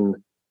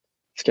in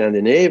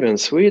Scandinavia and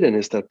Sweden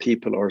is that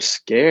people are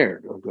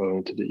scared of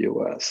going to the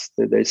US.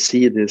 They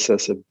see this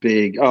as a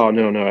big, oh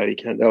no, I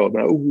can't. Oh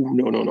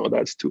no,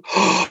 that's too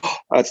far.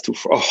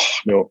 Oh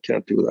no,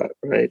 can't do that,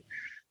 right?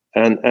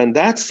 And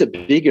that's a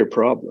bigger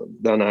problem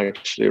than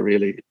actually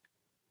really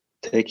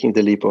taking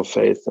the leap of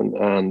faith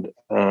and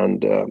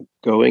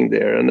going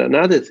there. And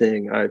another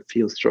thing I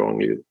feel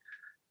strongly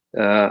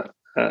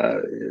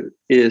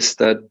is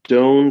that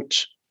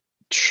don't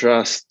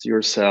trust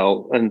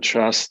yourself and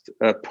trust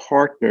a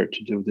partner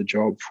to do the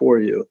job for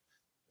you.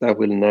 That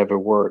will never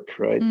work,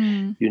 right?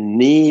 You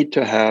need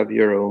to have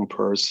your own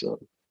person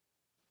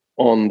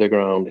on the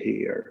ground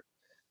here,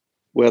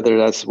 whether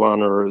that's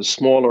one or a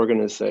small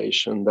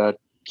organization that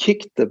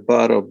kicked the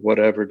butt of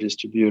whatever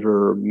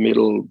distributor,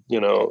 middle,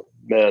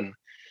 men,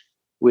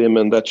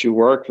 women that you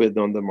work with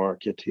on the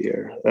market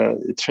here.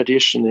 The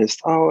tradition is,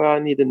 I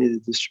need a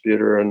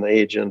distributor, an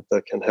agent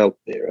that can help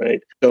me,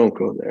 right? Don't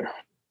go there.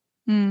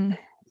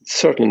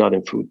 Certainly not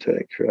in food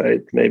tech,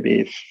 right? Maybe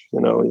if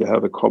you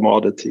have a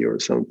commodity or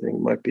something,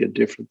 it might be a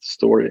different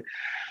story.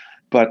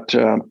 But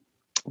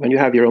when you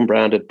have your own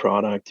branded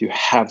product, you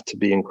have to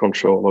be in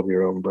control of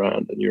your own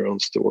brand and your own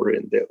story.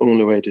 And the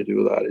only way to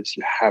do that is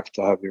you have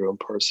to have your own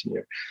person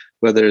here.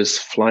 Whether it's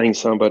flying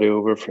somebody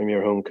over from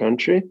your home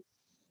country,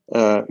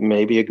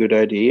 maybe a good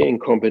idea in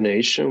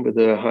combination with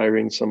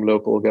hiring some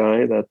local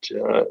guy that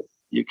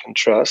you can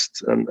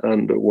trust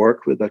and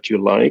work with, that you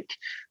like,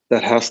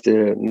 that has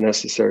the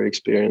necessary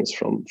experience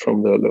from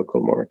the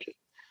local market.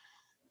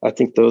 I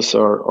think those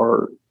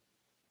are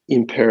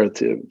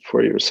imperative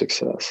for your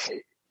success.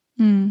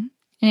 And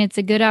it's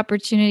a good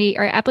opportunity.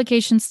 Are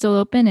applications still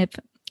open if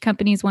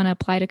companies want to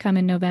apply to come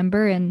in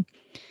November? And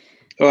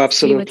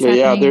absolutely.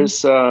 Yeah,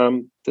 there's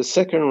the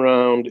second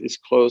round is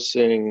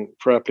closing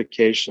for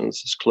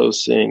applications, is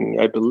closing,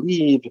 I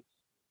believe,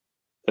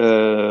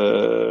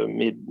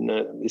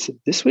 is it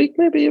this week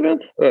maybe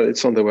even?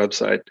 It's on the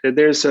website.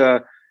 There's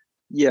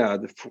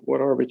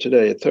what are we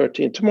today?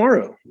 13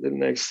 tomorrow. The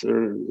next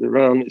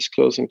round is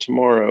closing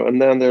tomorrow,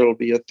 and then there will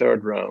be a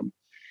third round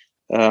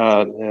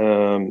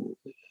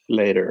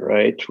later,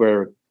 right?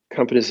 Where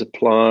companies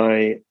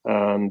apply,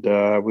 and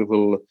we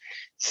will.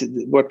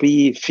 What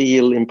we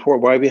feel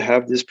important, why we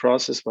have this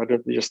process, why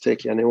don't we just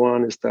take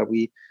anyone, is that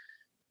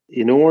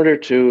in order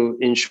to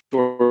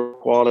ensure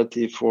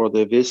quality for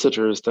the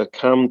visitors that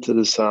come to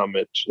the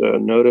summit,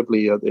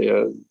 notably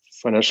the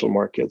financial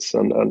markets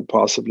and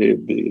possibly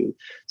the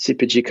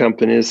CPG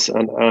companies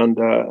and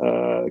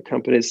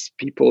companies,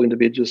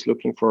 individuals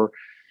looking for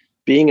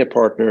being a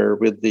partner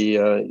with the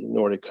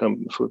Nordic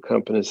food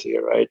companies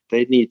here, right?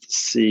 We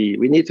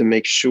need to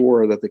make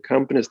sure that the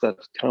companies that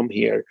come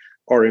here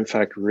are in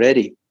fact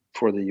ready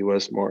for the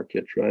US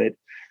market, right?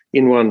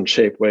 In one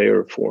shape, way,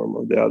 or form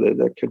or the other.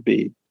 That could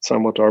be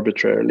somewhat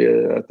arbitrarily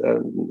at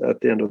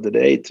the end of the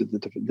day to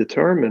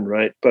determine,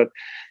 right? But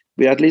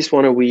we at least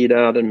want to weed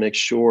out and make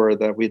sure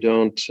that we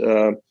don't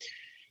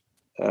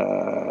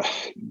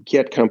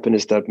get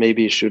companies that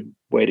maybe should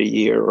wait a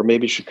year or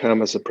maybe should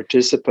come as a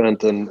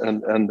participant and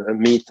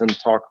meet and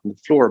talk on the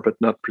floor, but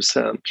not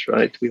present,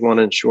 right? We want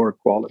to ensure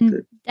quality.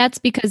 That's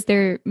because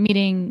they're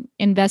meeting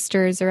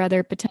investors or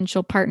other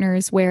potential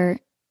partners where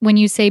when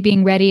you say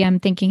being ready, I'm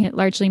thinking it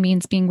largely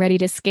means being ready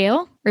to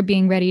scale or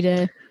being ready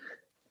to,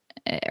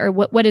 or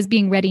what does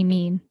being ready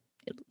mean?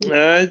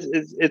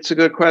 It's a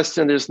good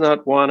question. There's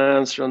not one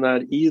answer on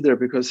that either,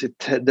 because it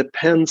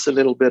depends a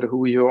little bit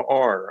who you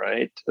are,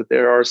 right?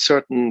 There are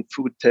certain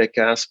food tech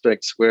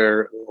aspects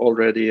where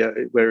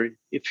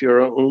if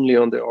you're only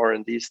on the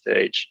R&D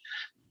stage,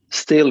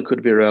 still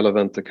could be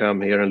relevant to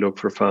come here and look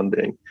for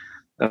funding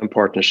and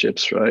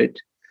partnerships, right?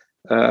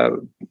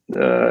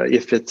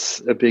 If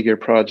it's a bigger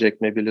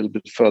project, maybe a little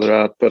bit further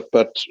out,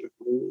 but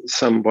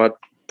somewhat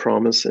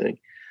promising.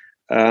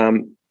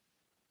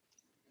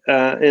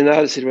 In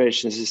other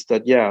situations is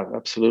that,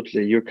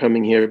 absolutely, you're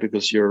coming here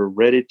because you're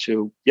ready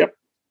to,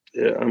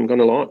 I'm going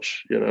to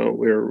launch,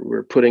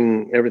 we're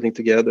putting everything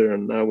together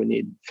and now we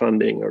need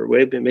funding, or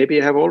maybe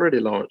you have already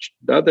launched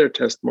other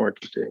test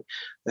marketing.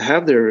 They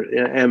have their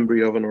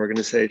embryo of an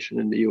organization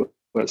in the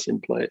US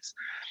in place.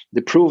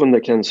 They've proven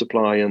they can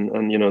supply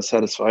and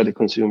satisfy the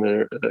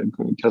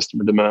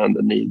customer demand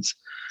and needs,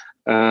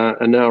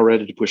 and now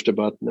ready to push the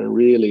button and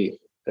really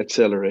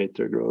accelerate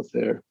their growth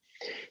there.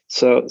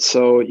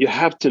 So you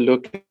have to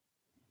look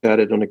at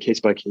it on a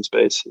case-by-case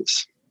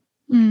basis.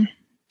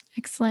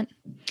 Excellent.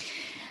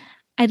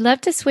 I'd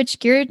love to switch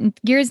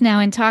gears now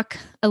and talk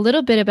a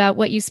little bit about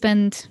what you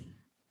spend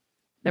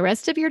the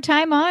rest of your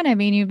time on. I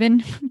mean, you've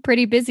been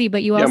pretty busy,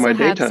 but you also my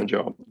have daytime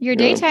job. Your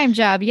daytime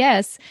job,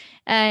 yes.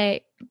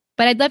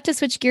 But I'd love to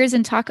switch gears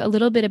and talk a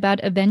little bit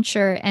about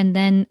Aventure and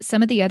then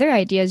some of the other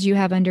ideas you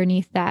have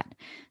underneath that.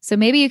 So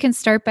maybe you can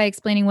start by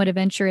explaining what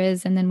Aventure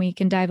is, and then we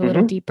can dive a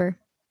little deeper.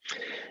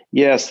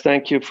 Yes,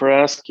 thank you for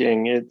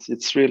asking.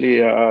 It's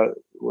really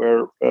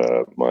where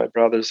my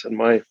brothers and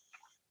my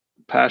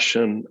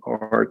passion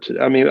are.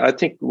 I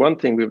think one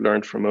thing we've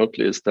learned from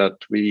Oatly is that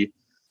we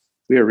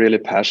are really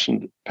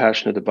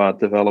passionate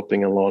about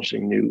developing and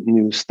launching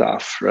new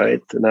stuff.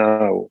 Right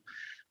now,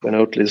 when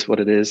Oatly is what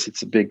it is,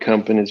 it's a big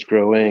company, it's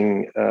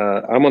growing.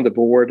 I'm on the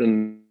board,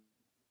 and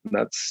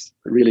that's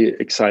really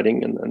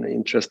exciting and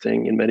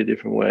interesting in many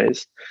different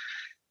ways.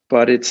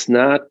 But it's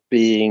not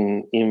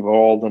being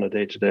involved on a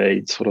day-to-day.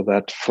 It's sort of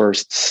that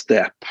first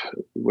step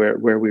where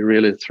we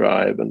really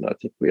thrive, and I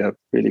think we have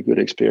really good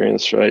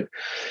experience, right?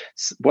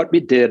 So what we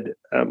did,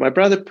 my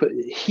brother,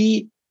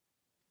 he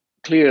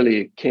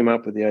clearly came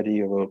up with the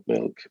idea of oat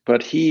milk,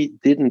 but he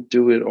didn't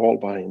do it all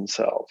by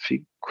himself.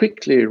 He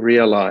quickly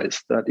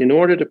realized that in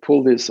order to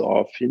pull this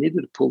off, he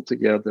needed to pull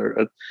together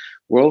a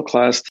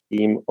world-class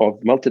team of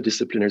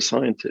multidisciplinary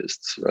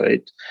scientists,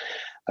 right?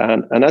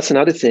 And that's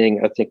another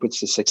thing I think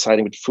which is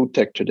exciting with food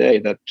tech today,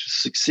 that to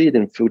succeed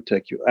in food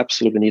tech, you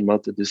absolutely need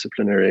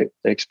multidisciplinary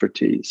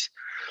expertise.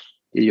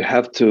 You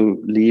have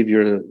to leave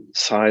your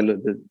silo,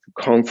 the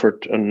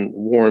comfort and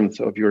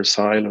warmth of your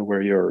silo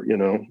where you're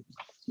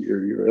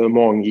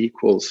among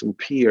equals and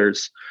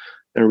peers,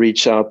 and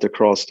reach out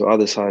across to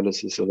other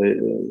silos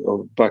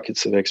of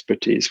buckets of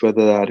expertise,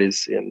 whether that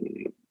is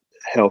in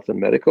health and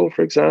medical,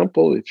 for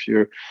example, if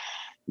you're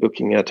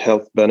looking at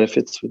health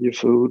benefits with your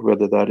food,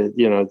 whether that is,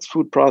 it's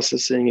food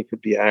processing, it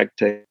could be ag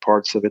tech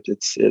parts of it.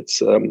 It's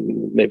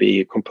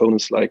maybe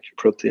components like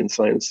protein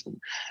science and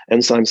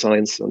enzyme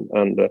science,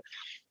 and the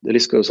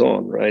list goes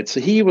on, right?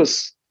 So he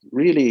was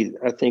really,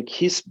 I think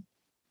his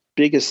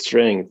biggest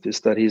strength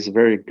is that he's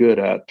very good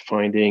at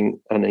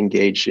finding and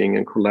engaging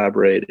and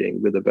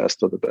collaborating with the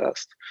best of the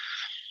best.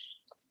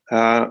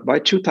 By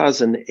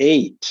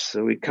 2008,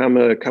 so we come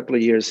a couple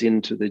of years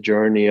into the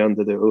journey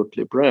under the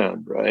Oatly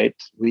brand, right?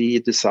 We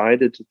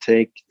decided to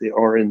take the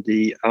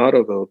R&D out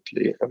of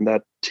Oatly and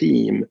that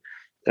team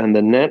and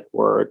the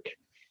network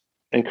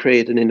and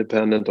create an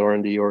independent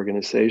R&D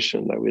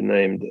organization that we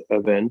named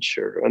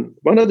Aventure. And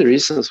one of the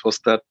reasons was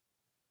that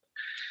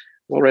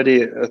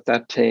already at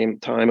that time,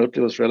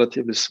 Oatly was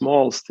relatively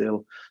small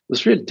still. It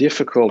was really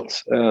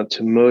difficult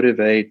to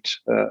motivate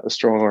a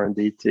strong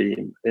R&D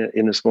team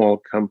in a small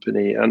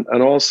company. And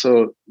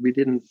also,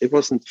 it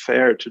wasn't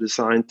fair to the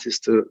scientists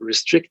to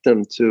restrict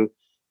them to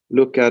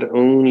look at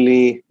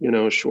only,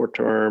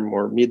 short-term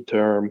or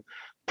mid-term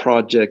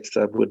projects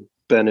that would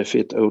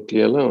benefit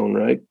Oatly alone,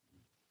 right?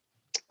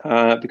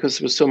 Because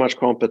there was so much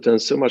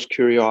competence, so much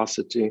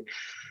curiosity.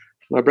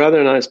 My brother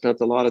and I spent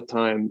a lot of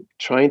time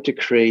trying to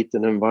create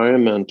an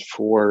environment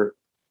for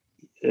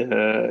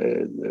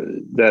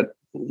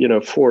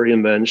for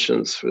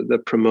inventions,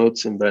 that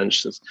promotes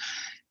inventions,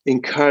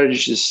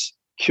 encourages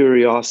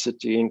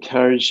curiosity,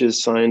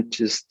 encourages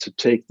scientists to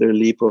take their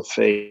leap of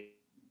faith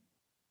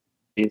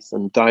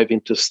and dive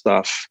into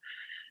stuff.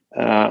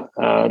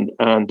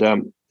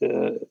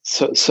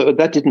 So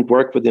that didn't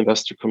work with the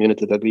investor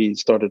community that we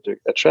started to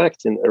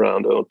attract in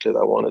around Oatly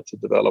that wanted to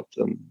develop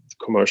and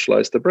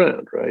commercialize the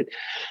brand, right?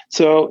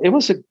 So it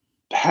was a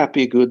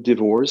happy, good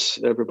divorce.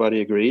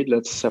 Everybody agreed.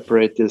 Let's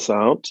separate this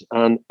out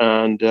and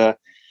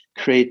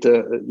create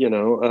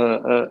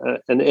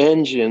an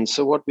engine.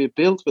 So what we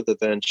built with the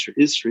venture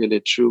is really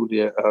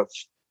truly a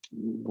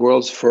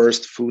world's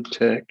first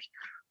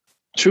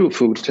true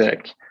food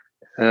tech,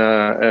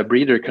 a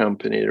breeder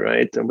company,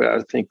 right? And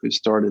I think we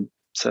started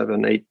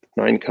 7, 8,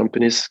 9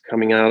 companies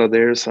coming out of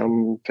there.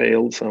 Some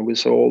failed, some we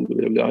sold,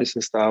 we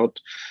licensed out,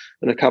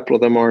 and a couple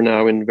of them are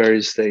now in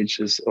various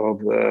stages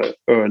of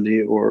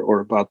early or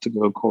about to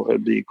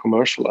be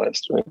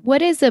commercialized. Right?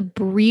 What is a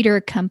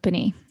breeder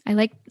company? I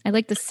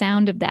like the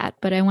sound of that,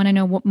 but I want to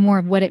know more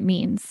of what it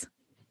means.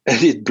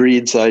 It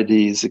breeds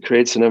ideas. It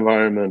creates an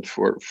environment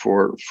for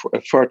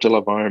a fertile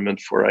environment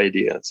for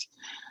ideas,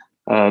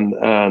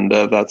 and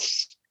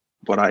that's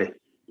what I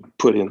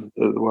put in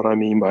what I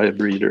mean by a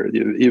breeder.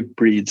 It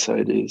breeds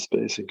ideas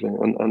basically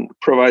and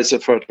provides a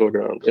fertile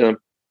ground. Yeah.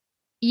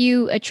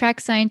 You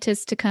attract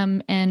scientists to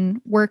come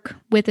and work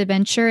with a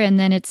venture, and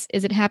then is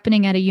it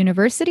happening at a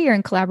university or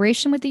in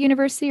collaboration with the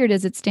university, or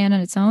does it stand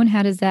on its own?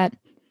 How does that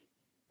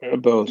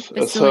both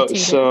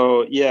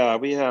so yeah,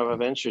 we have a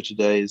venture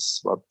today is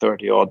about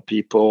 30 odd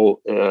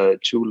people, 2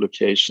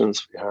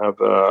 locations. We have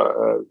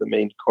the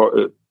main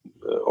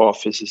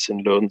office is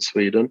in Lund,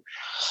 Sweden,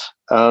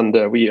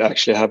 and we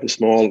actually have a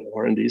small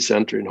R&D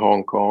center in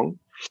Hong Kong.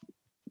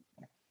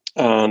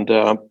 And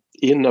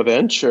in a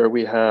venture,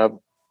 we have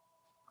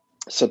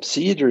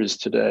subsidiaries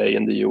today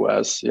in the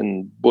US,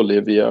 in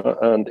Bolivia,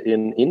 and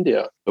in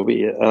India.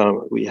 We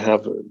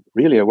have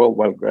really a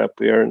worldwide grab.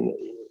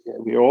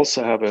 We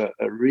also have a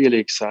really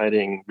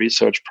exciting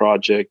research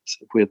project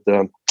with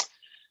a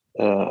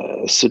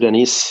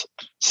Sudanese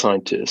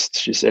scientist.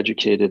 She's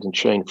educated and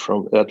trained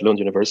at Lund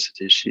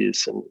University.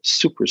 She's a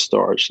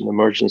superstar. She's an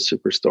emerging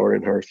superstar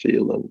in her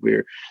field,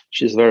 and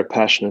she's very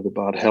passionate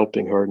about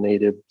helping her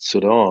native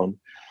Sudan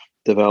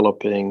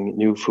developing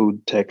new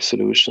food tech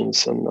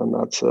solutions, and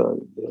that's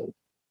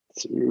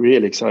it's a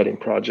really exciting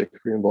project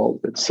we're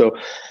involved with. So,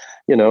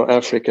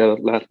 Africa,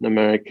 Latin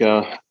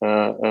America,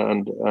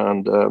 and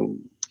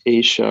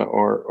Asia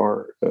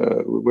are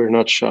we're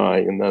not shy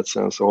in that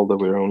sense, although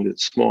we're only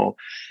small.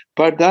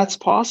 But that's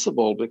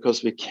possible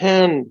because we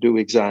can do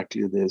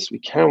exactly this. We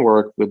can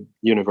work with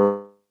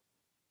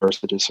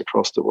universities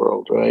across the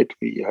world, right?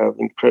 We have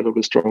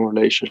incredibly strong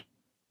relationships.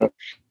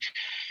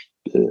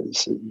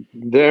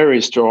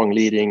 Very strong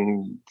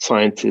leading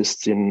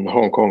scientists in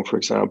Hong Kong, for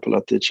example,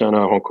 at the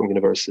China Hong Kong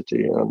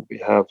University. And we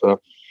have,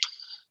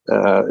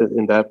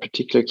 in that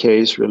particular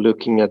case, we're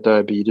looking at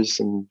diabetes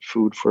and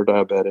food for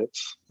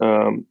diabetics.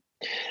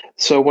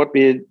 So what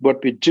we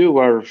do,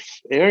 our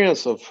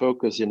areas of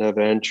focus in our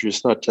venture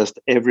is not just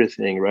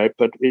everything, right?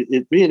 But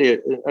it really,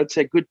 I'd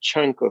say a good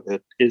chunk of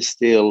it is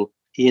still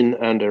in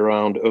and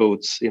around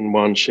oats in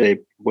one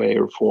shape, way,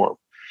 or form.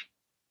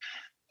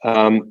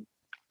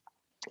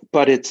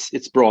 But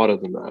it's broader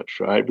than that,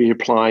 right? We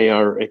apply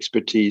our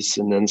expertise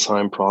in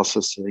enzyme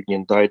processing,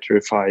 in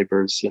dietary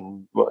fibers,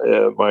 in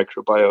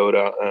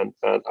microbiota, and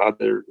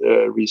other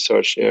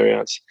research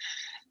areas.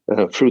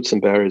 Fruits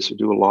and berries, we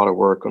do a lot of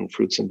work on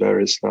fruits and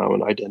berries now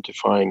and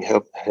identifying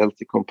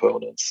healthy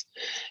components.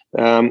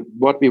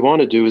 What we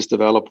want to do is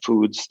develop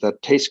foods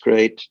that taste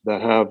great,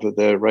 that have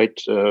the right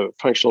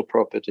functional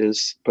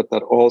properties, but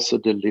that also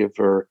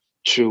deliver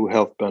true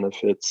health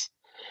benefits.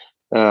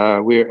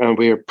 We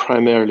are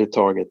primarily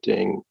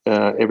targeting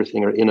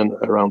everything in and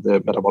around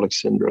the metabolic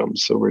syndrome.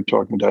 So we're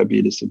talking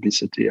diabetes,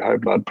 obesity, high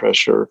blood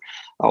pressure,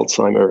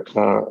 Alzheimer,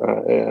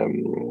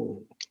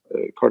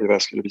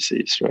 cardiovascular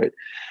disease, right?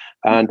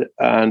 And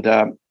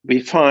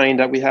we find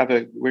that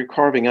we're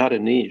carving out a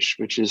niche,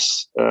 which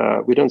is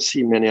we don't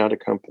see many other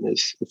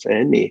companies, if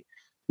any,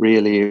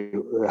 really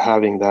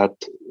having that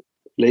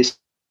laser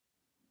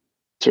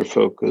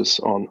focus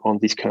on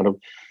these kind of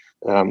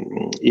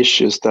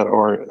issues that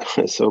are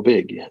so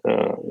big.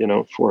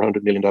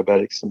 400 million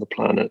diabetics on the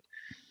planet,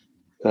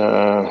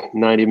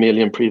 90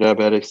 million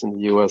pre-diabetics in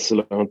the US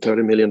alone,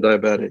 30 million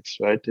diabetics,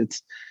 right?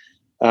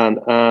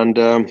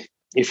 And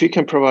if you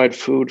can provide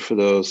food for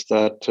those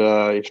that,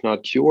 if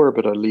not cure,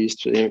 but at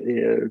least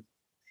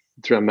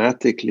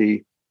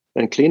dramatically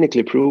and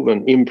clinically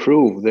proven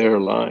improve their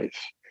life,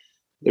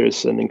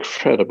 there's an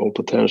incredible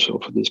potential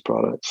for these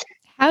products.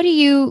 How do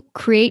you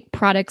create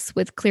products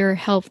with clear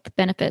health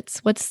benefits?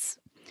 What's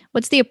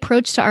the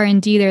approach to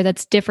R&D there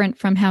that's different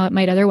from how it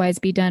might otherwise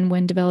be done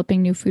when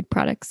developing new food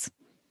products?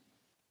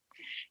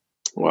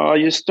 Well,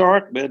 you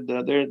start with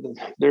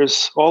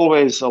there's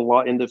always a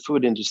lot in the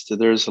food industry.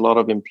 There's a lot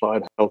of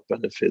implied health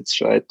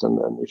benefits, right?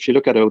 And if you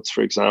look at oats,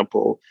 for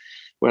example,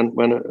 when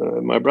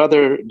my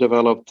brother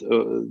developed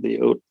the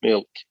oat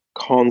milk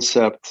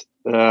concept,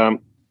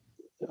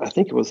 I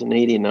think it was in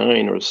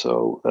 '89 or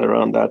so,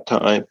 around that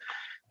time,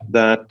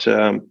 that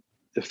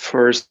the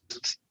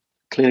first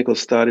clinical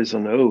studies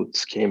on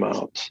oats came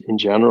out in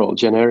general.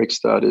 Generic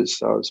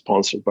studies are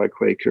sponsored by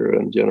Quaker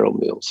and General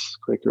Mills,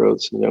 Quaker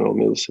Oats and General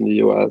Mills in the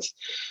US,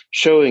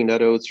 showing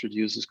that oats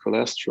reduces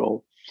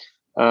cholesterol.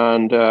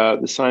 And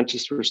the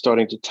scientists were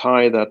starting to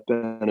tie that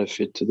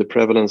benefit to the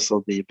prevalence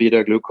of the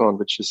beta-glucan,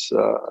 which is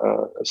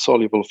a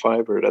soluble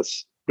fiber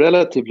that's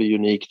relatively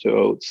unique to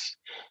oats.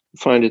 You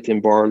find it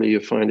in barley, you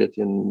find it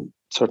in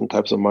certain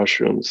types of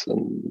mushrooms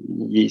and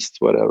yeast,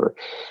 whatever.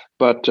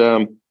 But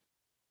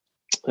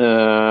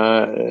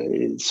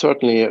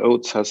certainly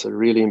oats has a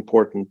really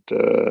important,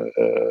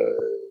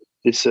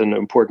 it's an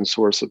important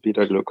source of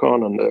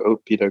beta-glucan, and the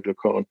oat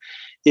beta-glucan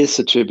is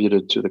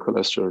attributed to the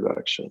cholesterol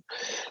reduction.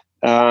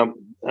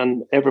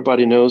 And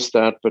everybody knows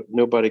that, but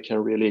nobody can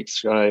really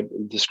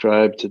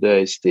describe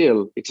today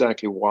still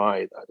exactly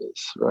why that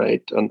is,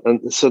 right?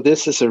 And so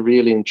this is a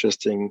really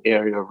interesting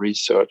area of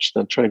research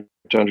and trying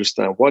to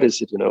understand what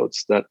is it in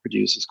oats that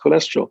reduces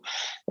cholesterol.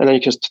 And then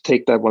you can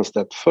take that one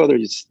step further.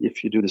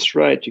 If you do this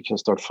right, you can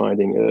start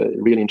finding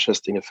really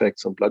interesting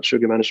effects on blood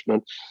sugar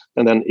management.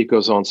 And then it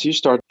goes on. So you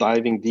start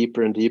diving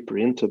deeper and deeper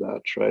into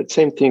that, right?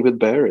 Same thing with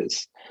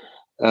berries.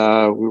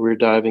 We were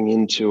diving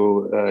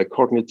into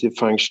cognitive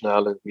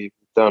functionality. We've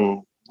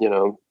done,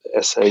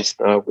 essays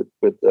now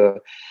with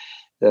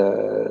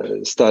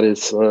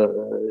studies,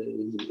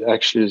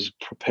 actually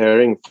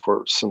preparing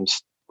for some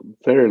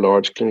very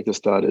large clinical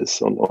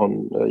studies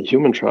on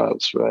human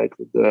trials, right,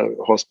 with the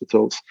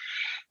hospitals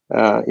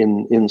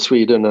in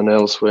Sweden and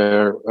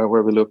elsewhere,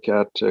 where we look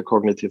at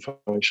cognitive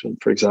function,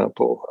 for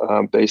example,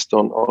 based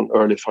on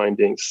early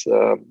findings.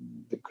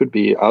 There could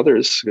be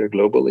others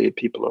globally.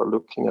 People are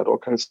looking at all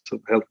kinds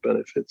of health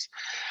benefits.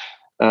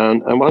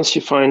 And once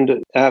you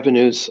find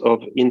avenues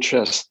of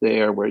interest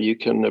there where you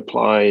can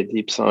apply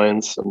deep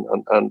science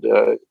and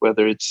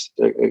whether it's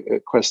a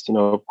question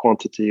of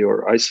quantity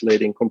or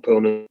isolating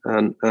component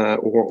and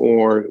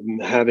or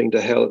having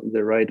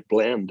the right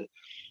blend.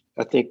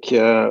 I think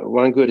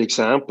one good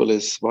example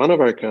is one of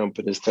our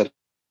companies that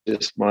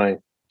is my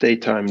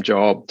daytime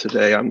job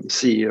today. I'm the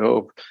CEO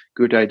of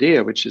Good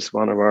Idea, which is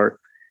one of our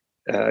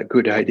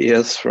good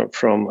ideas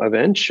from a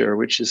venture,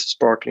 which is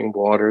sparkling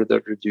water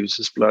that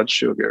reduces blood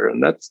sugar,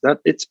 and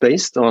it's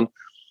based on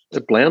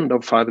a blend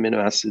of 5 amino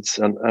acids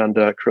and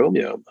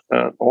chromium.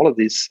 All of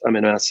these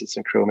amino acids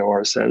and chromium are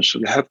essential.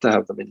 You have to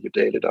have them in your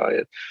daily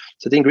diet.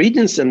 So the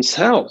ingredients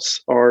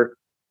themselves are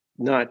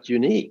not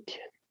unique.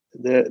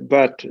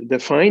 But the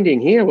finding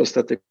here was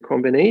that the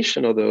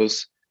combination of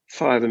those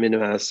 5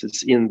 amino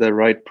acids in the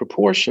right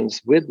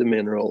proportions with the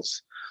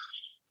minerals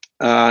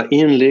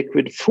in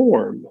liquid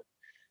form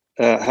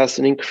has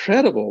an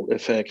incredible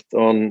effect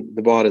on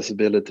the body's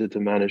ability to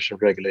manage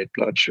and regulate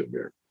blood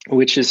sugar,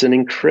 which is an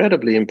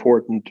incredibly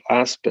important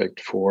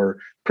aspect for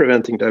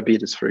preventing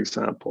diabetes, for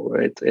example,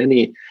 right?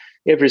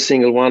 Every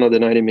single one of the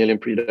 90 million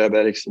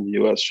pre-diabetics in the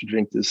US should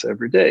drink this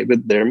every day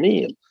with their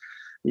meal.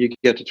 You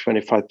get a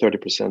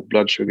 25-30%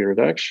 blood sugar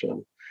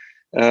reduction.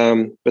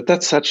 But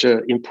that's such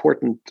an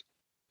important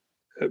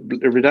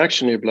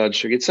reduction in your blood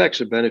sugar. It's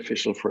actually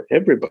beneficial for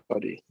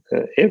everybody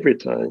every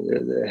time.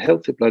 A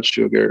healthy blood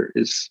sugar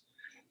is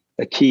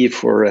a key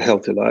for a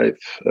healthy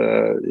life.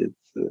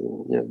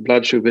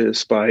 Blood sugar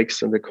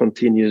spikes and the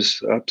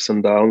continuous ups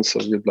and downs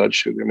of your blood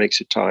sugar makes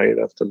you tired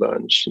after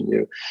lunch,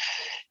 and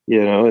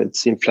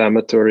it's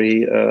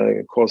inflammatory,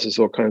 causes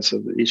all kinds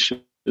of issues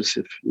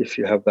if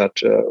you have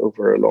that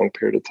over a long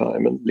period of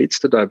time, and leads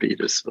to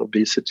diabetes,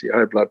 obesity,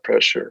 high blood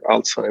pressure,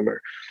 Alzheimer.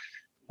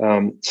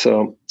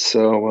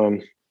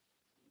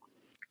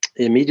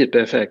 The immediate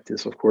effect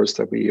is, of course,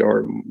 that we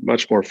are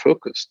much more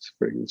focused.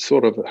 We're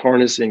sort of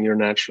harnessing your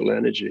natural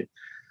energy.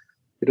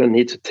 You don't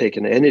need to take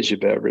an energy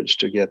beverage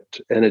to get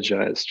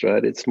energized,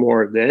 right? It's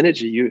more the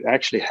energy, you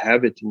actually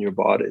have it in your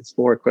body. It's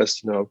more a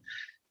question of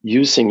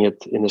using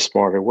it in a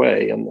smarter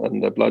way,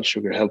 and the blood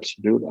sugar helps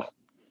you do that.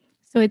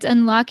 So it's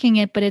unlocking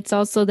it, but it's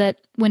also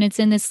that when it's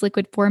in this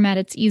liquid format,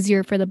 it's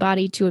easier for the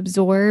body to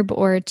absorb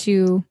or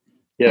to,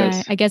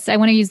 yes. I guess I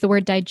want to use the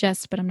word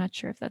digest, but I'm not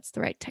sure if that's the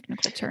right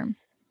technical term.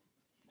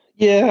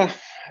 Yeah,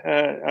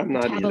 I'm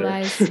not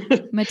metabolize.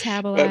 either.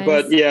 Metabolize.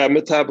 But yeah,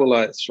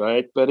 metabolize,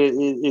 right? But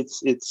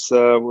it's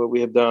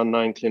we have done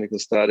 9 clinical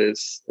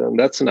studies, and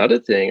that's another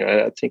thing.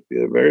 I think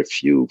there are very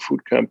few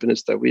food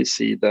companies that we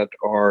see that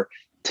are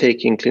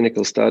taking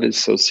clinical studies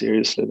so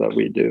seriously that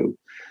we do.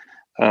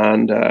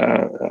 And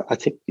I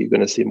think you're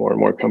going to see more and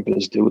more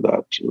companies do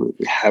that.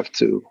 We have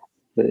to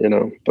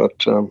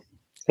But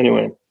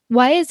anyway.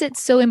 Why is it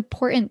so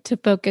important to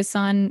focus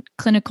on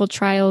clinical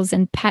trials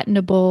and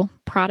patentable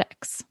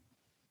products?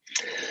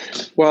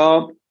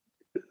 Well,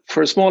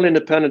 for a small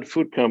independent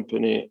food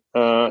company,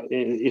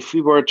 if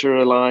we were to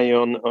rely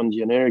on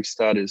generic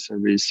studies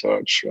and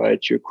research, right,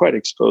 you're quite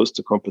exposed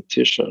to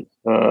competition,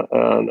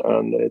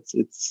 and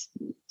it's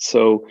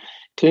so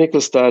clinical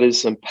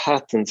studies and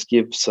patents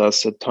gives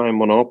us a time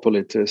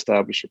monopoly to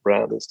establish a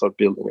brand and start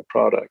building a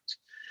product,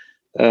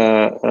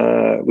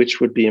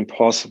 which would be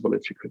impossible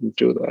if you couldn't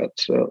do that.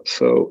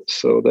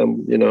 So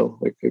then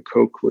like a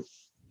Coke would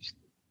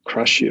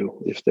crush you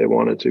if they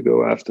wanted to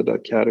go after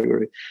that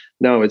category.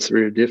 Now it's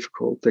really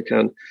difficult. They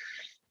can,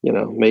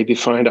 maybe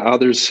find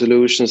other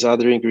solutions,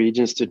 other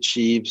ingredients to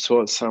achieve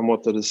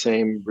somewhat of the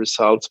same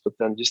results, but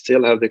then you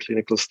still have the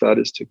clinical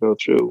studies to go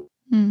through.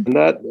 And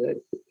that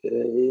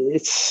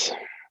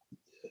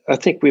I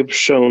think we've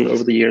shown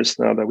over the years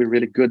now that we're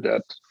really good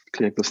at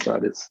clinical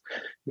studies.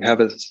 We have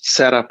a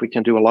setup, we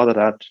can do a lot of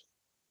that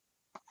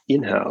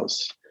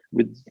in-house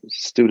with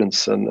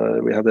students, and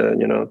we have a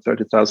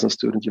 30,000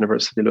 student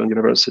university, Lund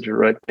University,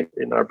 right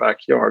in our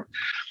backyard.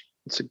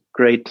 It's a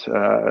great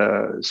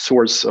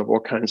source of all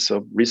kinds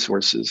of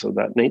resources of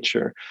that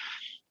nature.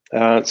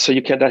 So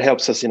that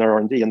helps us in our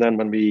R&D. And then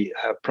when we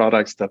have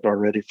products that are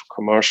ready for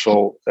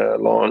commercial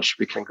launch,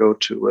 we can go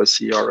to a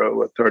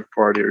CRO, a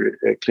third-party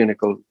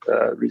clinical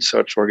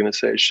research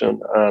organization,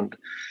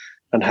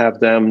 and have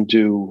them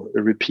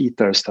repeat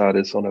their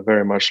studies on a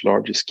very much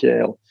larger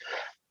scale.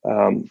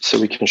 So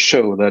we can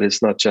show that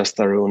it's not just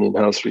our own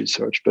in-house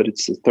research, but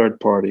it's a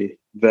third-party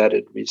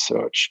vetted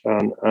research,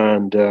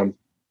 and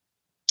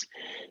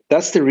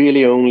that's the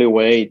really only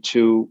way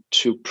to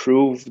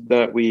prove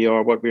that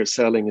what we're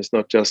selling is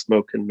not just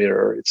smoke and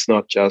mirror. It's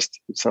not just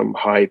some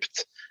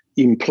hyped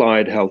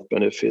implied health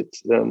benefit,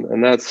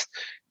 and that's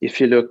if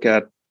you look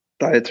at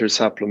dietary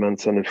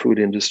supplements and the food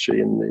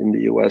industry in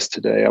the US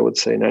today, I would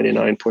say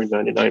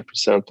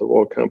 99.99% of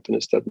all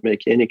companies that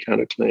make any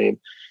kind of claim,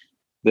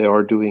 they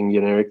are doing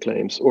generic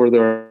claims, or they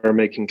are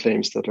making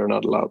claims that are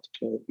not allowed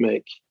to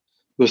make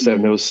because they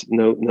have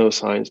no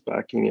science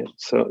backing it.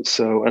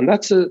 So and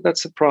that's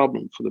a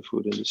problem for the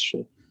food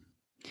industry.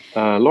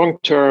 Long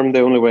term, the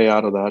only way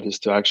out of that is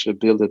to actually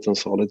build it on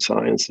solid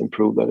science and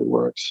prove that it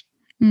works.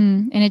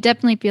 And it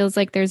definitely feels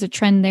like there's a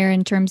trend there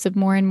in terms of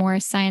more and more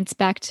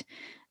science-backed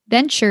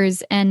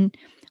ventures. And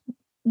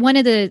one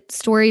of the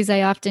stories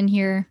I often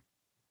hear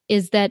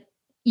is that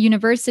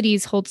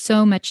universities hold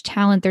so much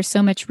talent, there's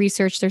so much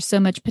research, there's so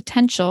much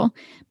potential,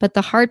 but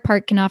the hard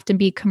part can often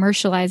be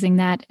commercializing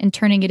that and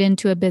turning it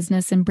into a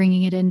business and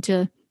bringing it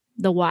into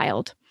the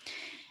wild.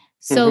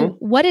 So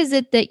what is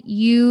it that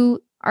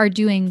you are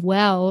doing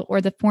well,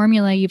 or the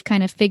formula you've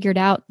kind of figured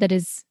out that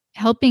is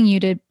helping you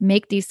to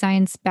make these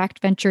science-backed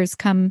ventures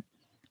come,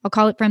 I'll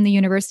call it from the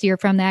university or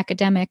from the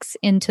academics,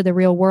 into the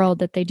real world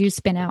that they do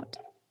spin out?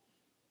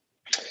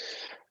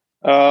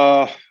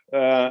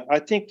 I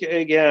think,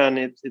 again,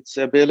 it's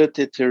the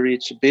ability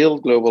to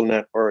build global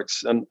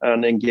networks and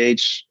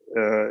engage.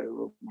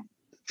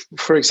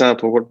 For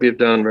example, what we've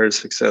done very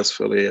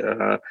successfully,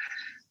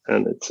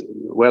 and it's a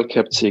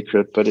well-kept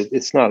secret, but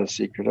it's not a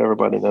secret.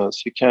 Everybody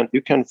knows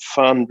you can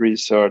fund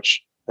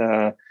research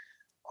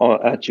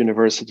at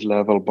university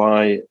level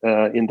by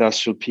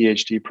industrial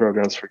PhD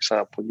programs. For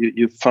example,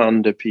 you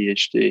fund a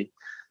PhD.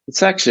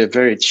 It's actually a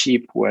very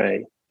cheap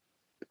way,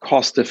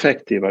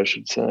 cost-effective, I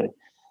should say,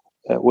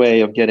 way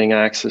of getting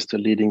access to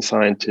leading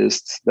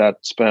scientists that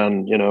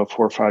spend 4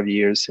 or 5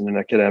 years in an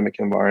academic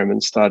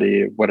environment,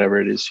 study whatever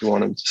it is you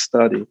want them to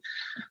study.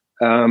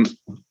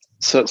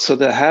 So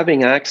the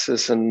having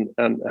access and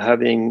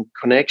having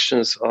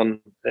connections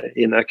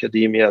in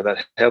academia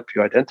that help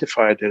you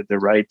identify the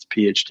right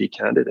PhD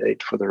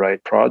candidate for the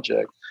right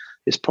project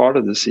is part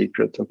of the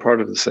secret and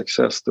part of the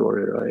success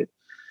story, right?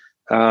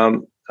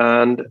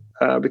 And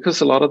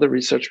because a lot of the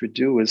research we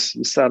do is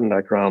done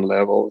at ground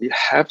level, you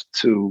have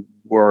to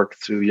work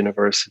through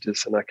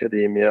universities and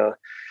academia.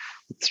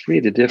 It's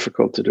really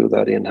difficult to do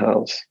that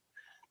in-house.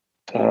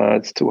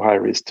 It's too high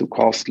risk, too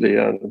costly,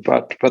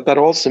 but that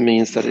also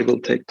means that it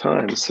will take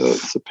time. So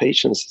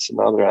patience is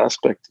another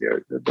aspect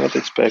here. Don't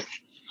expect,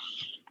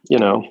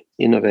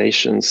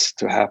 innovations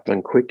to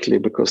happen quickly,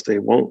 because they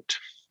won't.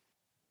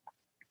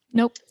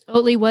 Nope.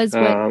 Oatly was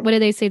what do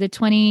they say? The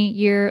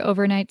 20-year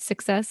overnight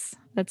success.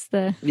 That's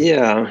the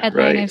headline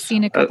right. I've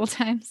seen a couple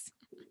times.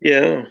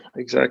 Yeah,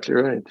 exactly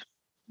right.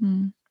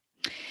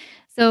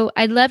 So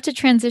I'd love to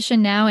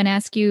transition now and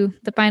ask you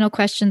the final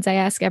questions I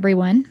ask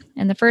everyone.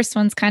 And the first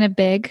one's kind of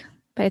big,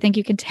 but I think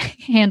you can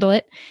handle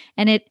it.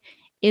 And it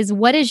is,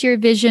 what is your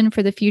vision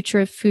for the future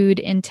of food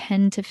in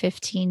 10 to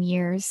 15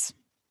 years?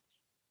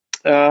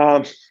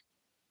 Wow.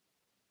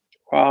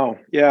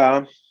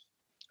 Yeah.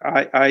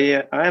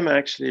 I am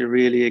actually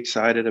really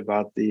excited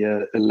about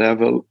the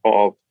level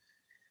of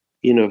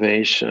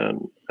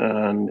innovation.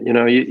 And,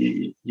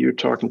 you're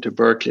talking to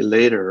Berkeley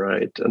later,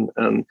 right?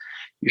 And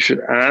you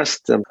should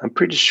ask them. I'm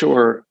pretty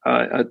sure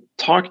I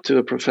talked to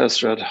a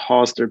professor at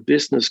Haas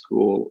Business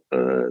School.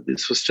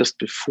 This was just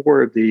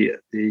before the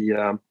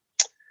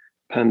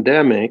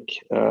pandemic,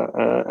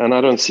 and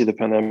I don't see the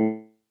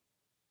pandemic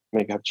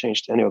have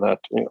changed any of that.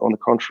 On the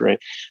contrary,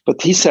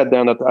 but he said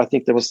then that I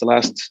think there was the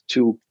last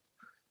 2,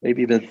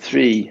 maybe even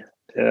 3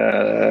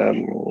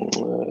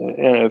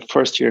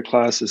 first-year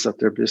classes at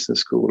their business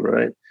school,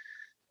 right?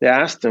 They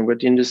asked them,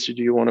 what industry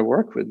do you want to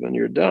work with when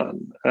you're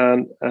done?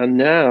 And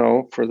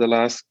now for the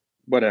last,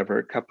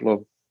 couple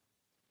of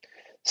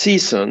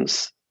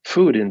seasons,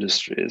 food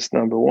industry is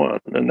number one.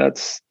 And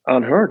that's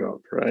unheard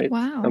of, right?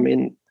 Wow. I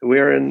mean,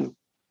 we're in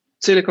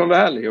Silicon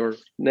Valley or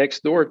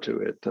next door to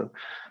it.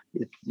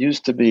 It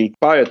used to be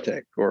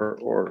biotech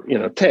or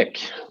tech,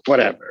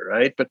 whatever,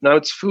 right? But now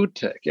it's food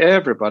tech.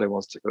 Everybody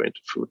wants to go into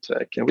food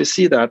tech, and we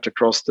see that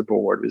across the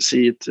board. We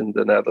see it in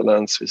the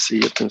Netherlands, we see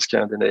it in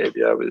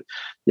Scandinavia, with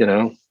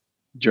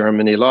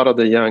Germany. A lot of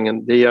the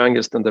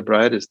youngest and the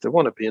brightest, they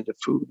want to be in the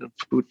food and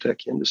food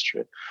tech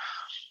industry.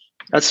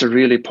 That's a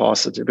really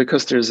positive,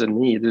 because there's an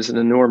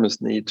enormous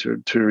need to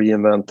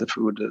reinvent the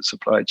food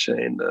supply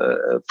chain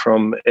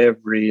on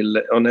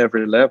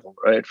every level,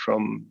 right?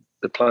 From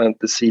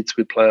the seeds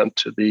we plant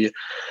to the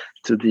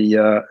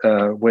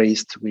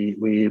waste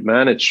we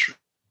manage,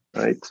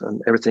 right,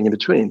 and everything in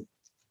between,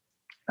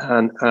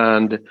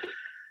 and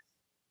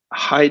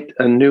height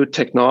and new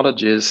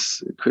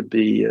technologies could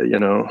be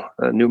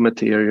new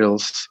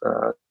materials,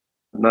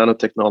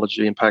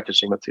 nanotechnology in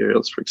packaging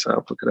materials, for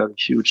example, could have a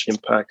huge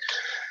impact.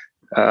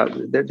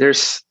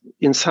 There's,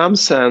 in some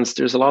sense,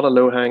 there's a lot of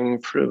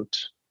low-hanging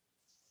fruit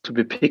to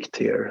be picked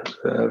here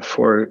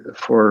for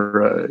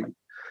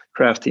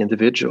crafty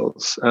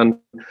individuals, and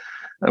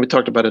we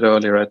talked about it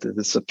earlier, right?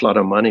 There's a flood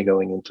of money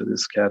going into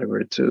this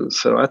category too.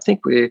 So I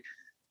think the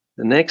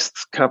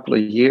next couple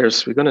of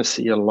years, we're going to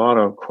see a lot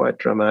of quite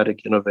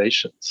dramatic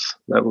innovations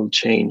that will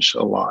change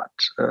a lot,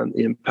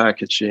 in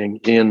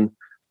packaging, in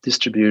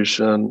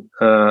distribution,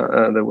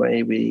 the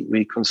way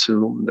we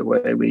consume, the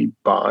way we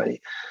buy,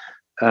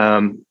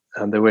 and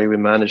the way we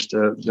manage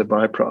the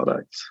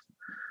byproducts.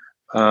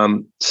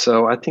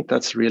 So I think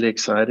that's really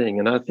exciting,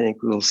 and I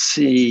think we'll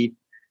see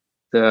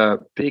the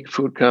big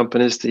food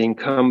companies, the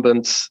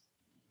incumbents,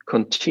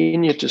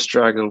 continue to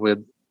struggle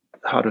with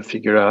how to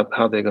figure out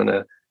how they're going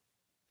to,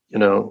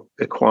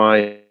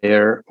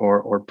 acquire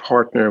or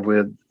partner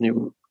with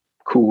new,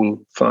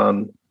 cool,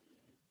 fun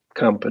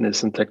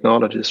companies and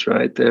technologies.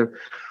 Right?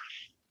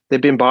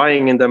 They've been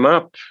buying them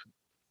up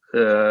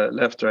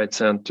left, right,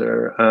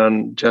 center,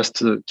 and just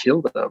to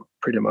kill them,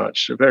 pretty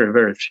much. Very,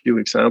 very few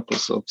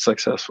examples of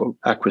successful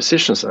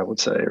acquisitions, I would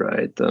say.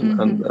 Right?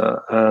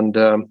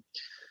 And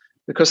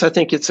because I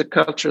think it's a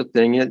cultural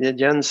thing.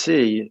 Gen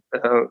Z,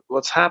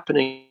 what's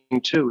happening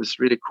too is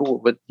really cool.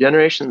 But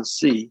Generation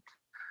Z,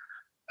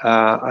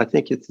 I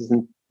think it is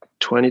in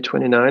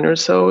 2029 or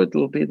so, it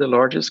will be the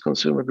largest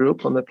consumer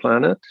group on the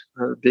planet,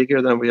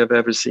 bigger than we have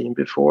ever seen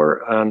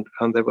before, and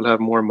they will have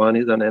more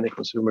money than any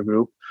consumer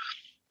group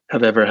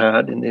have ever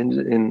had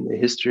in the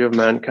history of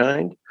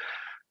mankind.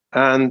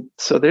 And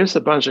so there's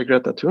a bunch of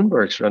Greta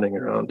Thunbergs running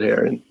around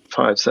here in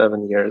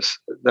 5-7 years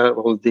that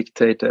will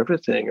dictate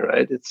everything,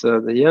 right? It's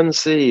the Gen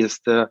Z is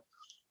the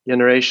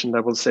generation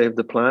that will save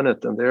the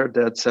planet, and they're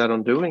dead set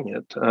on doing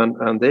it.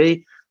 And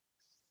they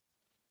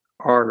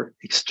are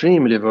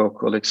extremely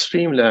vocal,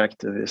 extremely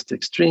activist,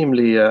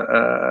 extremely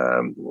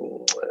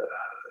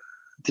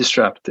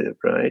disruptive,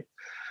 right?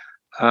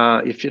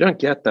 If you don't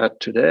get that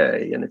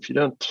today, and if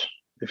you're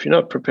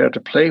not prepared to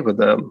play with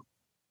them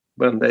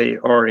when they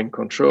are in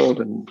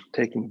control and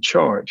taking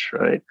charge,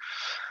 right?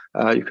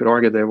 You could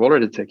argue they've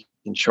already taken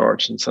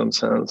charge in some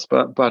sense,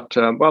 but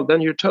well,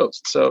 then you're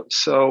toast.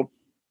 So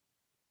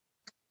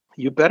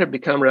you better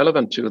become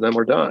relevant to them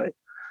or die.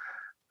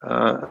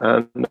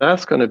 And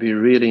that's going to be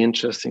really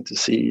interesting to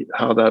see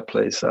how that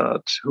plays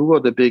out. Who are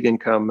the big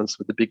incumbents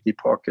with the big deep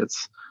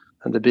pockets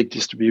and the big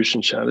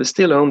distribution channel? They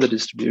still own the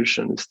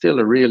distribution. It's still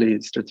a really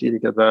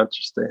strategic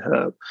advantage they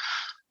have.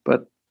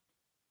 But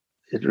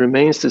it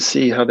remains to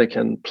see how they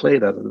can play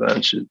that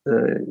advantage,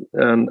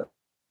 and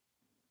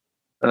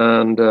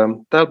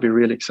that'll be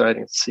really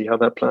exciting to see how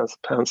that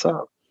pans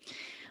out.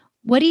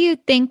 What do you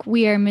think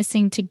we are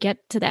missing to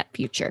get to that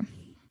future?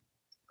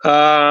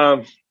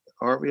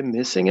 Are we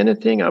missing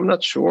anything? I'm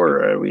not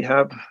sure. We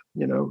have,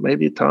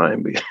 maybe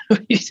time.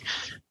 It'd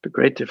be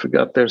great if we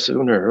got there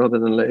sooner rather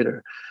than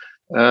later.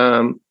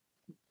 But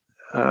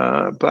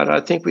I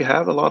think we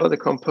have a lot of the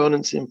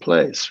components in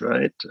place,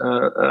 right?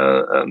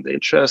 And the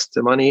interest,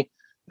 the money,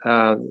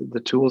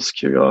 the tools,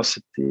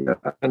 curiosity.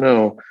 I don't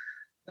know.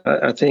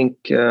 I think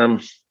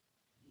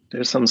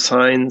there's some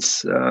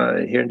signs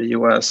here in the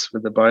U.S.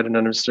 with the Biden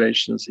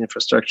administration's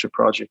infrastructure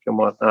project and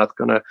whatnot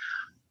going to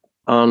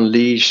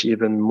unleash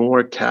even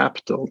more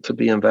capital to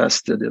be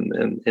invested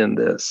in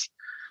this.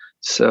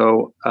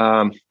 So,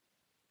 I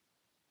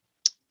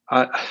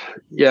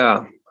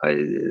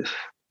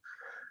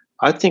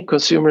think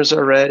consumers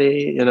are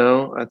ready.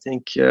 I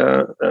think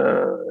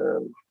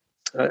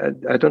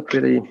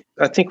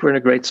I think we're in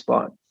a great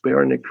spot. We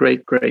are in a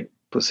great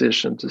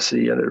position to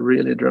see a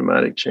really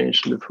dramatic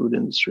change in the food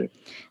industry.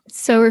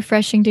 It's so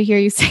refreshing to hear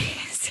you say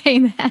say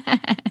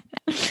that.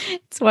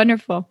 It's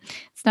wonderful.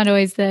 It's not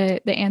always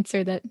the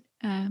answer that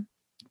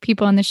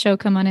people on the show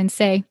come on and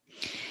say.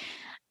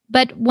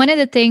 But one of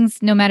the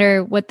things, no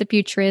matter what the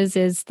future is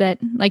that,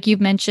 like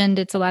you've mentioned,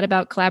 it's a lot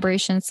about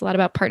collaboration. It's a lot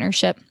about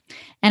partnership.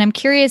 And I'm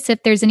curious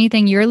if there's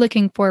anything you're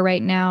looking for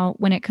right now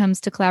when it comes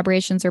to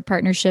collaborations or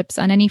partnerships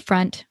on any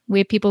front. We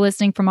have people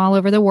listening from all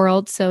over the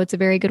world, so it's a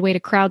very good way to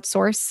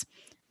crowdsource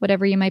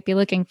whatever you might be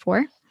looking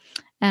for.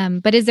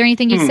 But is there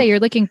anything you say you're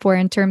looking for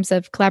in terms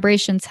of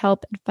collaborations,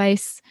 help,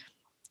 advice,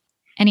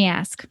 any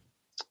ask?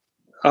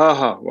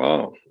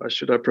 Wow. I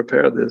should have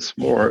prepared this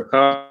more.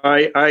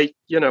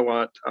 You know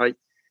what?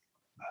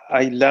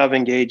 I love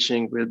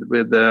engaging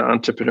with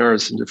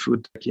entrepreneurs in the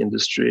food tech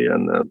industry,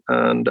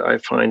 and I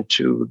find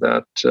too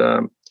that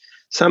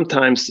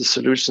sometimes the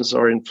solutions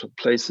are in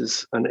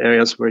places and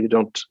areas where you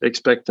don't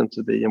expect them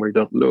to be and where you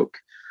don't look.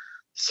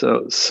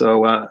 So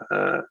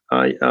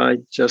I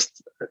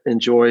just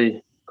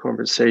enjoy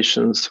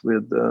conversations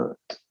with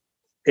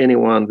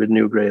anyone with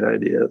new great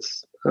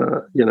ideas,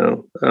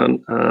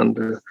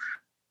 and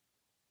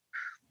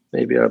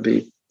maybe I'll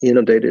be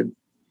inundated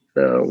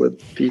with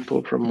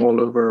people from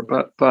all over,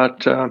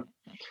 but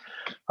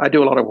I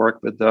do a lot of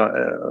work with,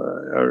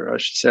 or I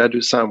should say, I do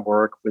some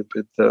work with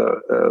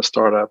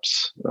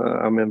startups.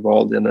 I'm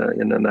involved in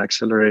an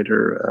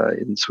accelerator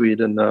in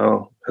Sweden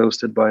now,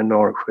 hosted by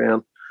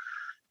Norrsken.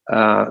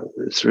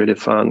 It's really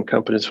fun.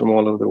 Companies from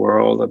all over the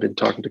world. I've been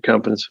talking to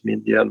companies from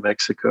India and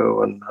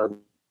Mexico, and have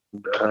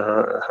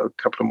a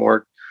couple of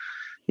more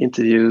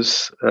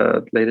interviews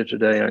later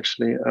today,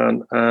 actually,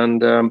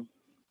 and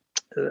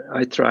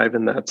I thrive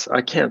in that.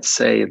 I can't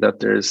say that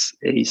there's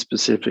a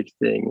specific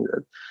thing,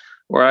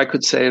 or I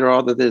could say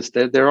rather this.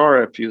 There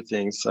are a few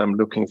things I'm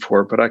looking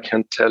for, but I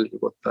can't tell you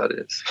what that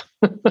is.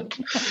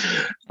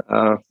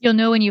 You'll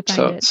know when you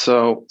find it.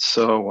 So,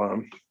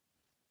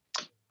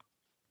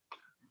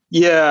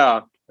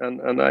 yeah,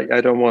 and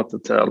I don't want to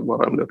tell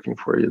what I'm looking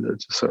for either.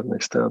 To a certain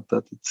extent,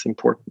 that it's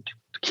important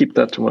to keep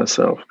that to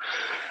myself.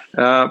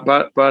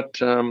 But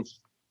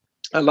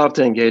I love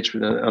to engage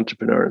with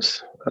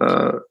entrepreneurs.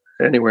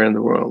 Anywhere in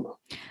the world.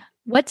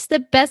 What's the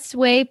best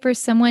way for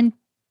someone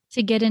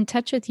to get in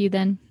touch with you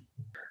then?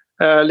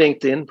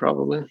 LinkedIn,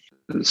 probably.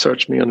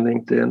 Search me on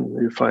LinkedIn.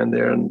 You find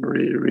there and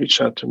reach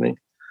out to me.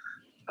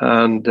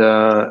 And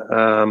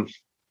I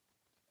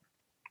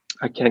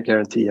can't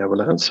guarantee I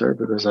will answer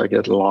because I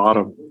get a lot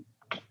of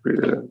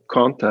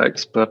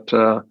contacts, but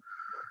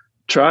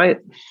try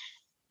it.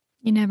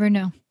 You never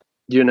know.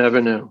 You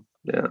never know.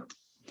 Yeah.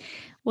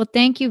 Well,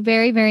 thank you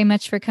very, very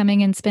much for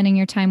coming and spending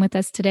your time with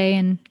us today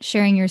and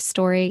sharing your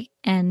story.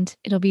 And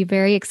it'll be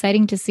very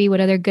exciting to see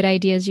what other good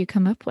ideas you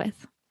come up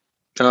with.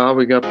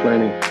 We got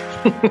plenty.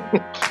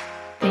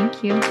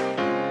 Thank you.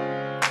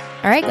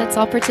 All right, that's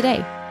all for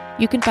today.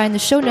 You can find the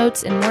show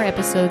notes and more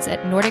episodes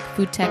at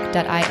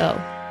nordicfoodtech.io.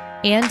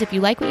 And if you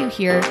like what you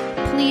hear,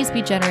 please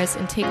be generous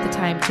and take the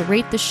time to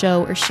rate the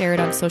show or share it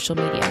on social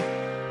media.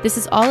 This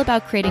is all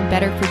about creating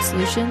better food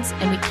solutions,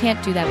 and we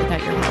can't do that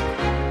without your help.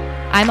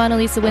 I'm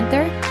Annalisa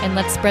Winther, and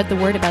let's spread the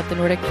word about the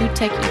Nordic food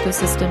tech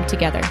ecosystem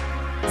together.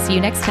 See you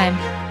next time.